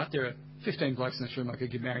all, right? There are 15 blokes in this room I could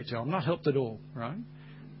get married to. I'm not helped at all, right?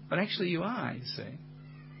 But actually you are, you see.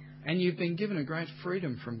 And you've been given a great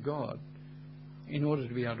freedom from God in order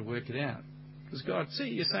to be able to work it out. Because God, see,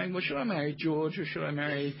 you're saying, well, should I marry George or should I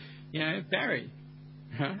marry, Barry?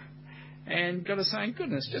 Huh? And God is saying,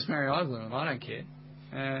 goodness, just marry either of them. I don't care.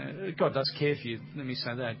 God does care for you, let me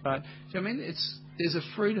say that. But, do you know what I mean? There's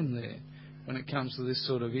a freedom there when it comes to this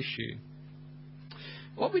sort of issue.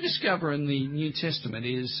 What we discover in the New Testament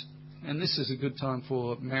is, and this is a good time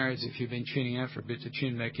for marrieds if you've been tuning out for a bit to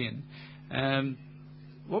tune back in.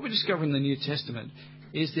 What we discover in the New Testament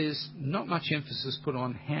is there's not much emphasis put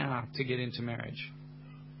on how to get into marriage.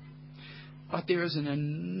 But there is an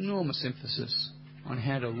enormous emphasis on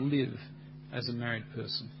how to live as a married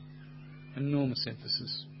person. Enormous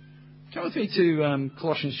emphasis. Come with me to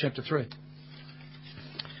Colossians chapter 3.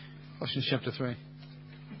 Colossians chapter 3.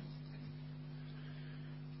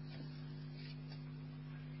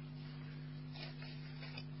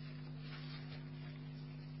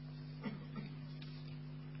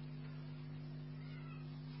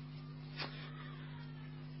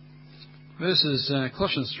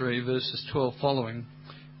 Colossians 3, verses 12 following.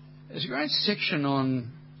 There's a great section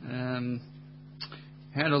on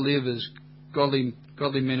how to live as godly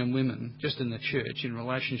men and women, just in the church, in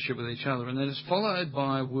relationship with each other. And then it's followed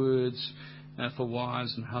by words for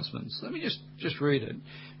wives and husbands. Let me just read it.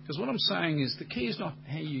 Because what I'm saying is the key is not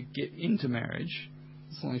how you get into marriage,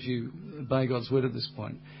 as long as you obey God's word at this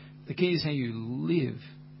point. The key is how you live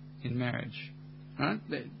in marriage. Right?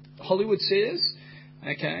 Hollywood says,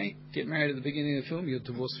 okay, get married at the beginning of the film, you'll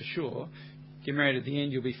divorce for sure. Get married at the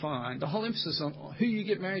end, you'll be fine. The whole emphasis on who you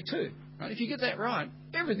get married to. Right? If you get that right,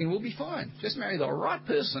 everything will be fine. Just marry the right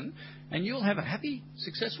person and you'll have a happy,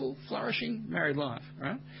 successful, flourishing married life.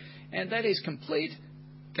 Right? And that is complete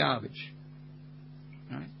garbage.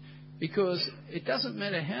 Right? Because it doesn't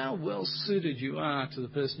matter how well suited you are to the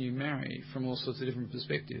person you marry from all sorts of different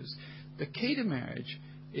perspectives. The key to marriage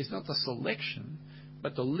is not the selection,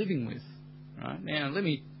 but the living with. Right? Now, let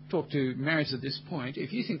me talk to marriage at this point.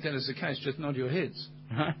 If you think that is the case, just nod your heads.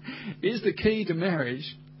 Right? Is the key to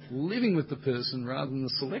marriage living with the person rather than the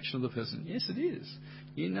selection of the person? Yes, it is.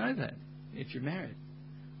 You know that if you're married.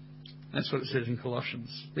 That's what it says in Colossians.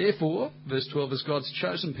 Therefore, verse 12, as God's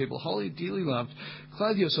chosen people, holy, dearly loved,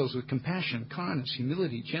 clothe yourselves with compassion, kindness,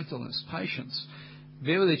 humility, gentleness, patience.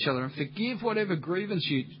 Bear with each other and forgive whatever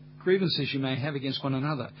grievances you may have against one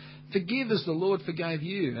another. Forgive as the Lord forgave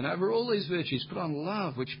you. And over all these virtues, put on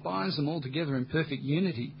love, which binds them all together in perfect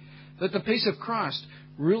unity. Let the peace of Christ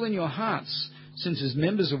rule in your hearts, since as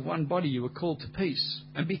members of one body you were called to peace.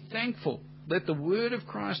 And be thankful. Let the word of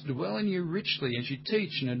Christ dwell in you richly as you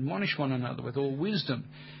teach and admonish one another with all wisdom,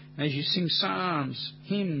 and as you sing psalms,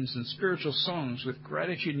 hymns, and spiritual songs with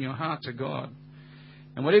gratitude in your heart to God.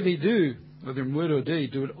 And whatever you do, whether in word or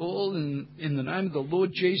deed, do it all in the name of the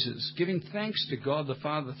Lord Jesus, giving thanks to God the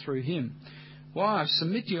Father through him. Wives,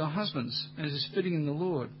 submit to your husbands, as is fitting in the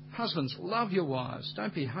Lord. Husbands, love your wives.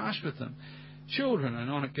 Don't be harsh with them. Children, and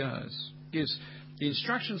on it goes. Gives the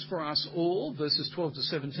instructions for us all, verses 12 to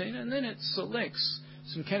 17, and then it selects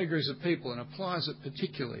some categories of people and applies it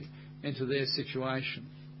particularly into their situation.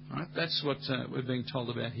 Right? That's what we're being told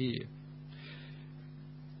about here.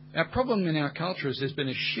 Our problem in our culture is there's been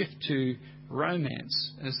a shift to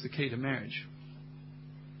romance as the key to marriage.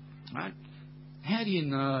 Right? How do you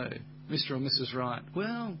know Mr. or Mrs. Right?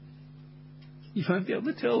 Well, you won't be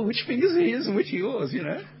able to tell which finger's his and which yours,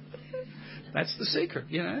 That's the secret,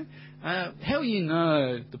 How will you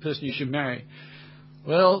know the person you should marry?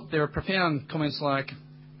 Well, there are profound comments like,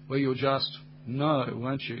 well, you'll just know,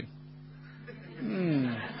 won't you?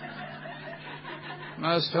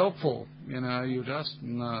 Most helpful, you'll just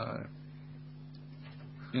know.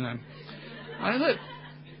 Look,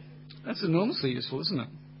 that's enormously useful, isn't it?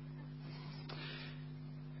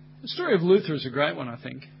 The story of Luther is a great one, I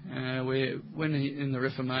think, where when in the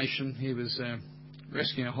Reformation he was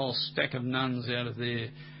rescuing a whole stack of nuns out of their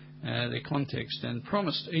context and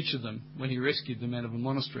promised each of them, when he rescued them out of a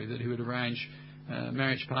monastery, that he would arrange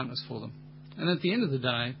marriage partners for them. And at the end of the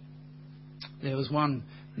day, there was one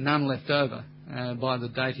nun left over by the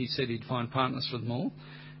date he said he'd find partners for them all,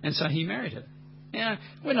 and so he married her. Now,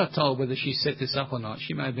 we're not told whether she set this up or not.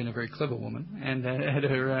 She may have been a very clever woman and had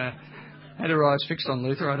her eyes fixed on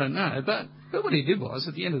Luther, I don't know. But what he did was,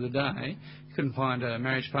 at the end of the day, he couldn't find a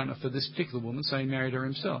marriage partner for this particular woman, so he married her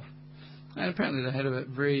himself. And apparently they had a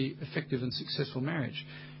very effective and successful marriage.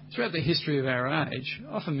 throughout the history of our age,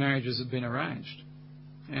 often marriages have been arranged.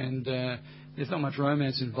 And there's not much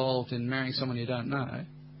romance involved in marrying someone you don't know.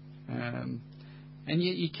 And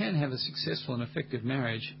yet you can have a successful and effective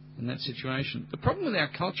marriage in that situation. The problem with our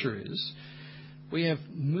culture is we have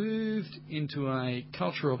moved into a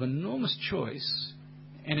culture of enormous choice,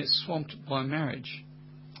 and it's swamped by marriage.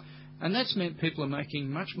 And that's meant people are making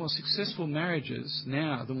much more successful marriages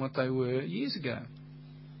now than what they were years ago.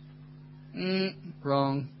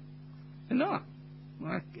 Wrong. They're not.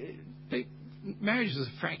 Marriages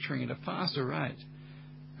are fracturing at a faster rate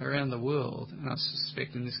around the world, and I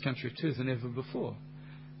suspect in this country too, than ever before.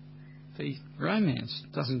 The romance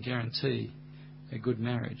doesn't guarantee a good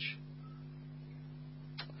marriage.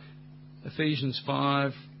 Ephesians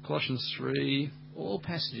 5, Colossians 3, all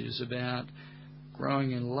passages about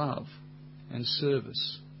growing in love and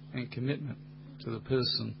service and commitment to the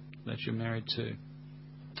person that you're married to.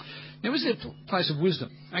 Now, is there a place of wisdom?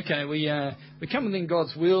 Okay, we come within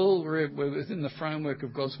God's will. We're within the framework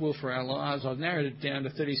of God's will for our lives. I've narrowed it down to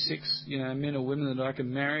 36, men or women that I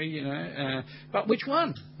can marry, But which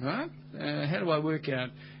one, right? How do I work out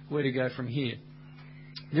where to go from here?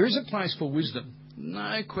 There is a place for wisdom.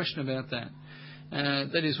 No question about that.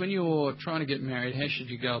 That is, when you're trying to get married, how should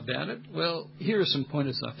you go about it? Well, here are some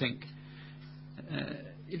pointers, I think.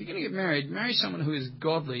 If you're going to get married, marry someone who is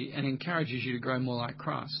godly and encourages you to grow more like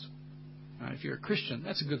Christ. Right? If you're a Christian,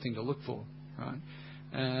 that's a good thing to look for.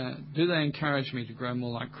 Right? Do they encourage me to grow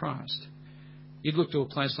more like Christ? You'd look to a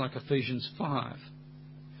place like Ephesians 5.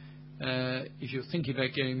 If you're thinking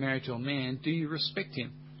about getting married to a man, do you respect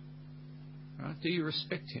him? Right? Do you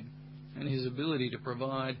respect him and his ability to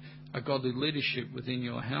provide a godly leadership within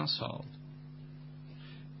your household?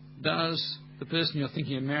 Does the person you're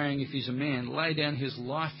thinking of marrying, if he's a man, lay down his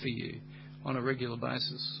life for you on a regular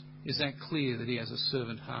basis? Is that clear that he has a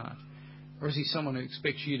servant heart? Or is he someone who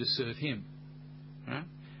expects you to serve him? Right?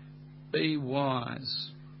 Be wise.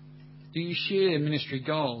 Do you share ministry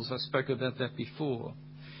goals? I spoke about that before.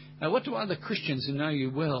 Now, what do other Christians who know you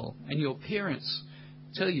well and your parents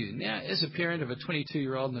tell you? Now, as a parent of a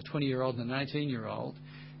 22-year-old and a 20-year-old and an 18-year-old,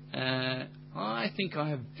 I think I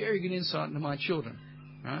have very good insight into my children.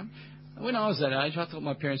 Right? When I was that age, I thought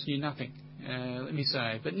my parents knew nothing, let me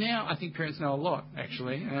say. But now I think parents know a lot,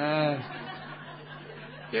 actually.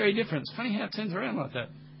 Very different. It's funny how it turns around like that.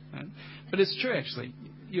 Right? But it's true, actually.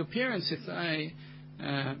 Your parents, if they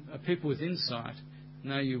are people with insight,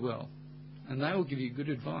 know you well. And they will give you good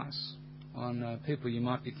advice on people you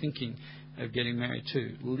might be thinking of getting married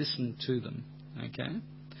to. Listen to them. Okay?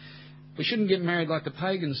 We shouldn't get married like the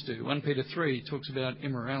pagans do. 1 Peter 3 talks about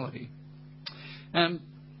immorality. I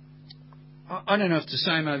don't know if it's the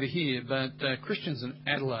same over here, but Christians in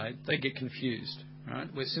Adelaide, they get confused. Right?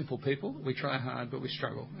 We're simple people. We try hard, but we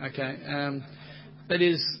struggle. Okay? That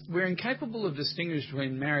is, we're incapable of distinguishing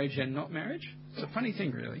between marriage and not marriage. It's a funny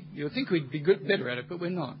thing, really. You would think we'd be better at it, but we're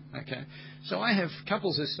not. Okay? So I have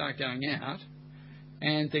couples who start going out,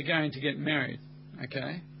 and they're going to get married.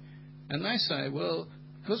 Okay? And they say, well,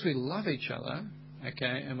 because we love each other,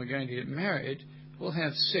 okay, and we're going to get married, we'll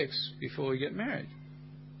have sex before we get married.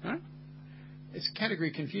 Right? It's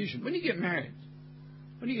category confusion. When do you get married?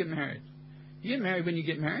 When do you get married? You get married when you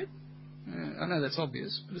get married? I know that's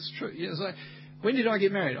obvious, but it's true. It's like, when did I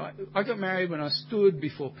get married? I got married when I stood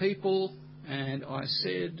before people and I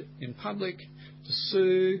said in public to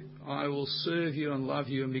Sue, I will serve you and love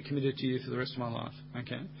you and be committed to you for the rest of my life.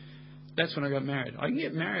 Okay? That's when I got married. I didn't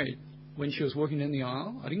get married when she was walking down the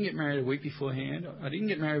aisle. I didn't get married a week beforehand. I didn't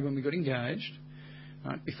get married when we got engaged.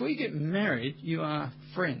 Right? Before you get married, you are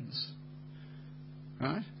friends.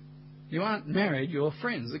 Right? You aren't married, you're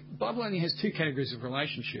friends. The Bible only has two categories of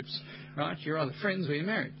relationships. Right? You're either friends or you're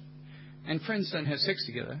married. And friends don't have sex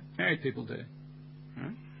together. Married people do.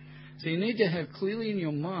 Right? So you need to have clearly in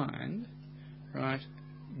your mind, right,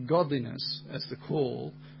 godliness as the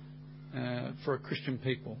call for a Christian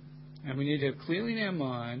people. And we need to have clearly in our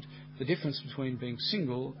mind the difference between being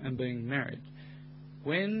single and being married.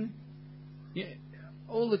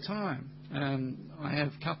 All the time, I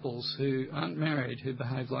have couples who aren't married who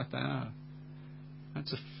behave like they are.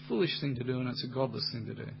 That's a foolish thing to do, and it's a godless thing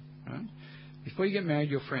to do. Right? Before you get married,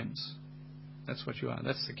 you're friends. That's what you are.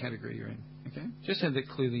 That's the category you're in. Okay? Just have that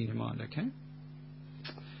clearly in your mind. Okay?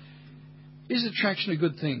 Is attraction a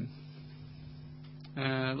good thing?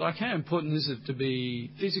 Like, how important is it to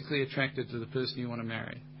be physically attracted to the person you want to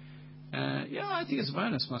marry? I think it's a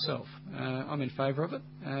bonus myself. I'm in favour of it.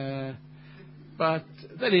 But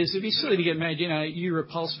that is, it'd be silly to get married. You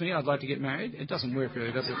repulse me, I'd like to get married. It doesn't work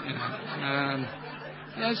really, does it?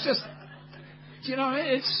 It's just,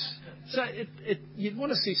 you'd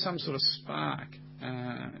want to see some sort of spark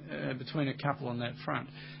between a couple on that front.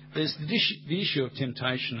 There's the issue of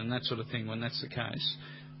temptation and that sort of thing when that's the case,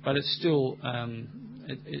 but it's still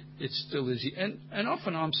it still is. And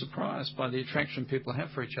often I'm surprised by the attraction people have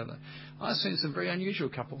for each other. I've seen some very unusual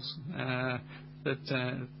couples that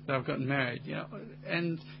have gotten married,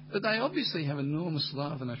 but they obviously have enormous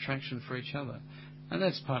love and attraction for each other, and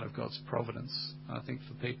that's part of God's providence, I think,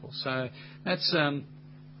 for people. So that's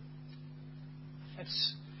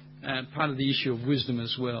part of the issue of wisdom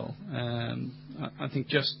as well. I think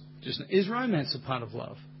just is romance a part of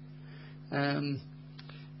love?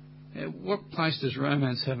 What place does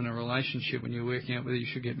romance have in a relationship when you're working out whether you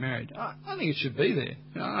should get married? I think it should be there.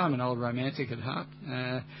 I'm an old romantic at heart.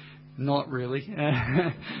 Not really.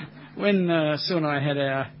 When Sue and I had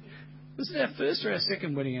was it our first or our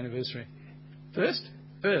second wedding anniversary? First,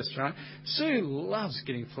 right? Sue loves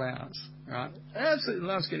getting flowers, right? Absolutely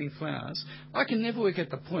loves getting flowers. I can never work at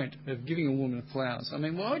the point of giving a woman flowers. I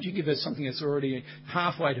mean, why would you give her something that's already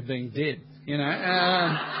halfway to being dead,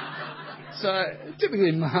 So typically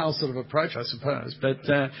a male sort of approach, I suppose. But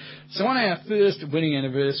so on our first wedding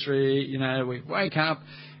anniversary, we wake up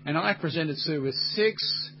and I presented Sue with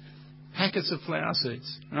 6 packets of flower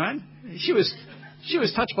seeds, right? She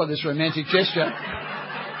was touched by this romantic gesture.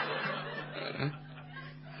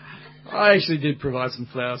 I actually did provide some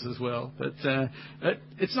flowers as well, but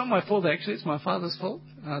it's not my fault actually. It's my father's fault.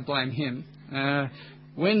 I blame him.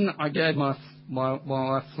 When I gave my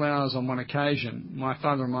wife flowers on one occasion, my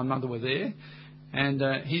father and my mother were there, and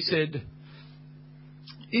he said,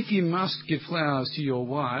 "If you must give flowers to your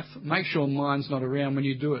wife, make sure mine's not around when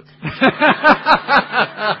you do it."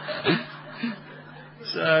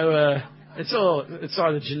 So it's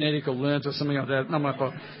either genetic or learnt or something like that. Not my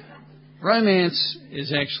fault. Romance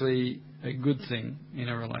is actually a good thing in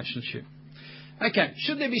a relationship. Okay,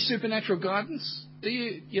 should there be supernatural guidance?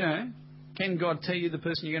 Can God tell you the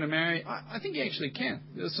person you're going to marry? I think He actually can.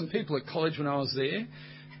 There were some people at college when I was there.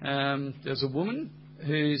 There was a woman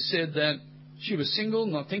who said that she was single,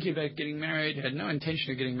 not thinking about getting married, had no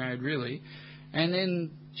intention of getting married really, and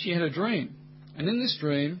then she had a dream. And in this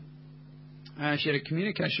dream, she had a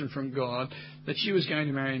communication from God that she was going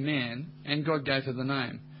to marry a man, and God gave her the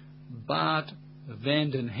name, Bart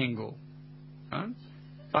Vanden Hengel. Right?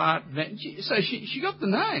 So she got the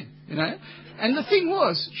name, And the thing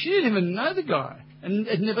was, she didn't even know the guy and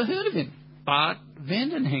had never heard of him. Bart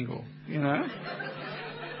Vanden Hengel,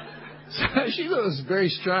 So she thought it was very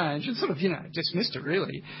strange and sort of, dismissed it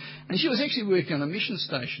really. And she was actually working on a mission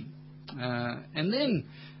station. And then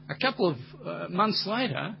a couple of months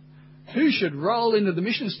later, who should roll into the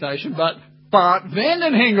mission station but Bart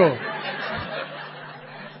Vanden Hengel?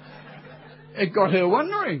 It got her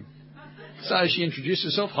wondering. So she introduced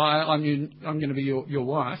herself. "Hi, I'm going to be your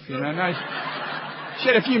wife." No, she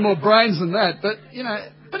had a few more brains than that, but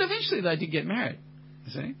but eventually they did get married.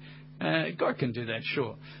 You see, God can do that,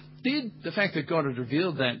 sure. Did the fact that God had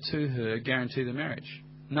revealed that to her guarantee the marriage?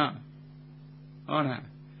 No. Oh no.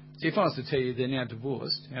 See, if I was to tell you they're now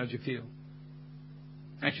divorced, how would you feel?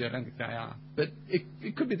 Actually, I don't think they are, but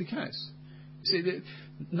it could be the case. See,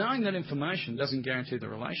 knowing that information doesn't guarantee the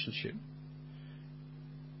relationship.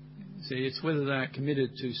 See, it's whether they're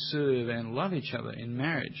committed to serve and love each other in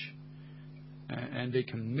marriage and be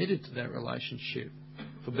committed to that relationship,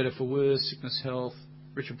 for better, for worse, sickness, health,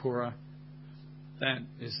 rich or poorer. That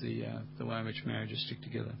is the way in which marriages stick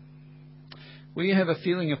together. Will you have a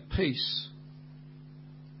feeling of peace?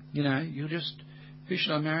 You'll just, who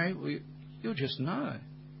should I marry? Well, you'll just know,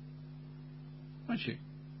 won't you?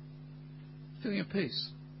 Feeling of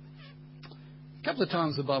peace. A couple of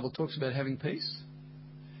times the Bible talks about having peace.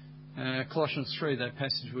 Colossians 3, that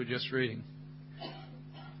passage we were just reading,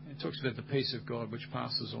 it talks about the peace of God which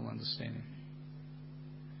passes all understanding.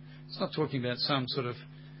 It's not talking about some sort of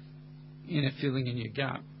inner feeling in your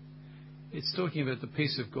gut. It's talking about the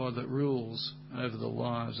peace of God that rules over the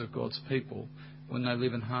lives of God's people when they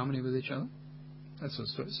live in harmony with each other. That's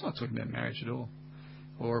what it's not talking about marriage at all,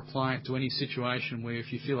 or applying it to any situation where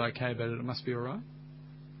if you feel okay about it, it must be all right.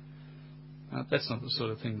 That's not the sort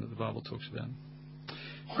of thing that the Bible talks about.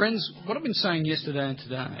 Friends, what I've been saying yesterday and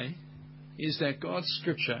today is that God's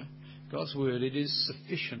Scripture, God's Word, it is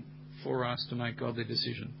sufficient for us to make godly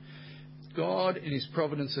decision. God, in His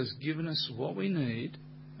providence, has given us what we need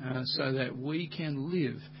so that we can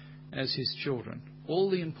live as His children. All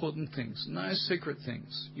the important things, no secret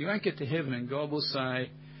things. You won't get to heaven and God will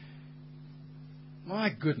say, "My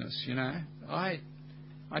goodness, I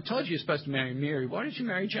told you you're supposed to marry Mary. Why didn't you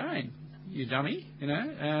marry Jane, you dummy?"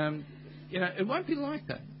 It won't be like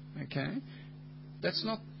that, okay? That's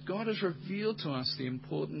not... God has revealed to us the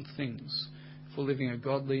important things for living a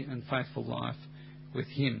godly and faithful life with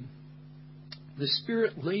Him. The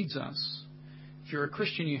Spirit leads us. If you're a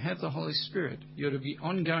Christian, you have the Holy Spirit. You're to be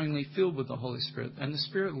ongoingly filled with the Holy Spirit. And the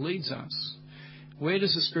Spirit leads us. Where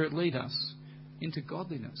does the Spirit lead us? Into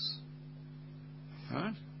godliness.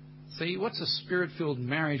 Right? See, what's a Spirit-filled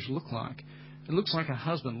marriage look like? It looks like a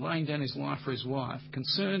husband laying down his life for his wife,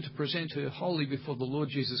 concerned to present her wholly before the Lord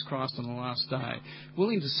Jesus Christ on the last day,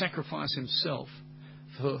 willing to sacrifice himself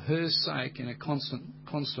for her sake in a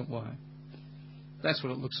constant way. That's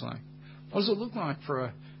what it looks like. What does it look like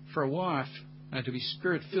for a wife to be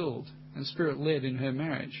Spirit-filled and Spirit-led in her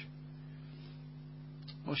marriage?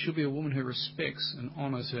 Well, she'll be a woman who respects and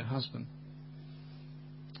honours her husband,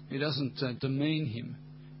 who doesn't demean him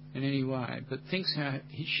in any way, but thinks how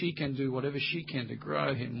she can do whatever she can to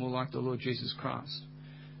grow him more like the Lord Jesus Christ.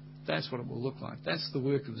 That's what it will look like. That's the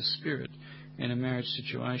work of the Spirit in a marriage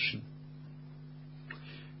situation.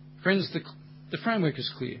 Friends, the framework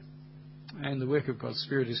is clear, and the work of God's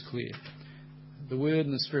Spirit is clear. The Word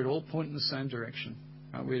and the Spirit all point in the same direction.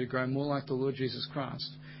 We're to grow more like the Lord Jesus Christ,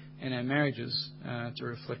 and our marriages to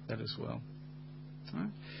reflect that as well. Right?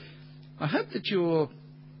 I hope that you're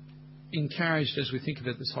encouraged as we think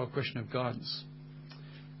about this whole question of guidance.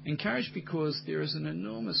 Encouraged because there is an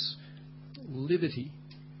enormous liberty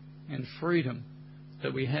and freedom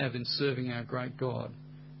that we have in serving our great God,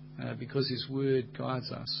 because His Word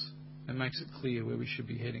guides us and makes it clear where we should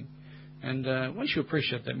be heading. And once you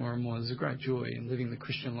appreciate that more and more, there's a great joy in living the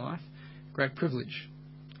Christian life, great privilege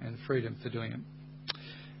and freedom for doing it.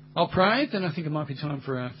 I'll pray, then I think it might be time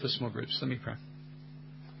for small groups. Let me pray.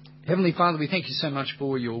 Heavenly Father, we thank you so much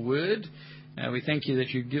for your word. We thank you that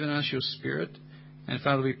you've given us your Spirit. And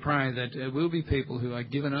Father, we pray that we'll be people who are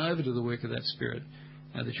given over to the work of that Spirit,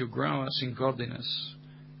 that you'll grow us in godliness,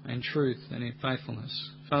 in truth and in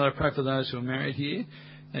faithfulness. Father, I pray for those who are married here,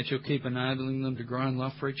 that you'll keep enabling them to grow in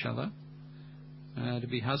love for each other, to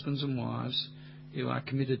be husbands and wives who are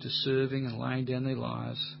committed to serving and laying down their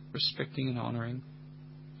lives, respecting and honouring.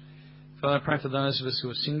 Father, I pray for those of us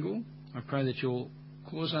who are single. I pray that you'll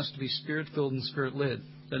cause us to be Spirit-filled and Spirit-led.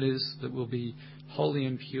 That is, that we'll be holy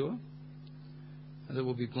and pure, and that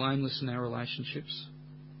we'll be blameless in our relationships.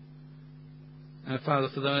 Father,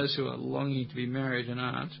 for those who are longing to be married and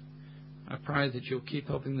aren't, I pray that you'll keep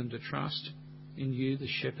helping them to trust in you, the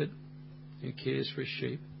shepherd, who cares for his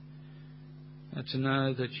sheep, to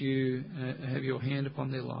know that you have your hand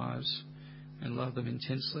upon their lives and love them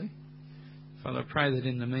intensely. Father, I pray that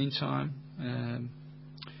in the meantime,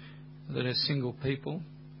 that as single people,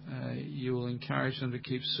 you will encourage them to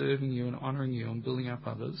keep serving you and honouring you and building up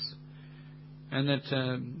others, and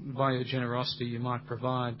that by your generosity you might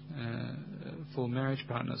provide for marriage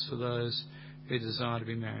partners for those who desire to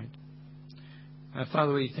be married.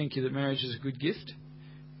 Father, we thank you that marriage is a good gift.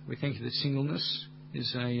 We thank you that singleness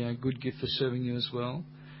is a good gift for serving you as well.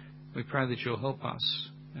 We pray that you'll help us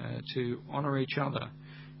to honour each other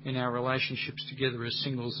in our relationships together as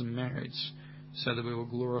singles and marrieds, so that we will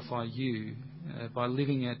glorify you by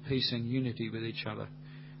living at peace and unity with each other.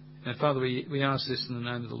 And Father, we ask this in the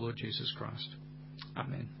name of the Lord Jesus Christ.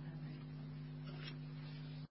 Amen.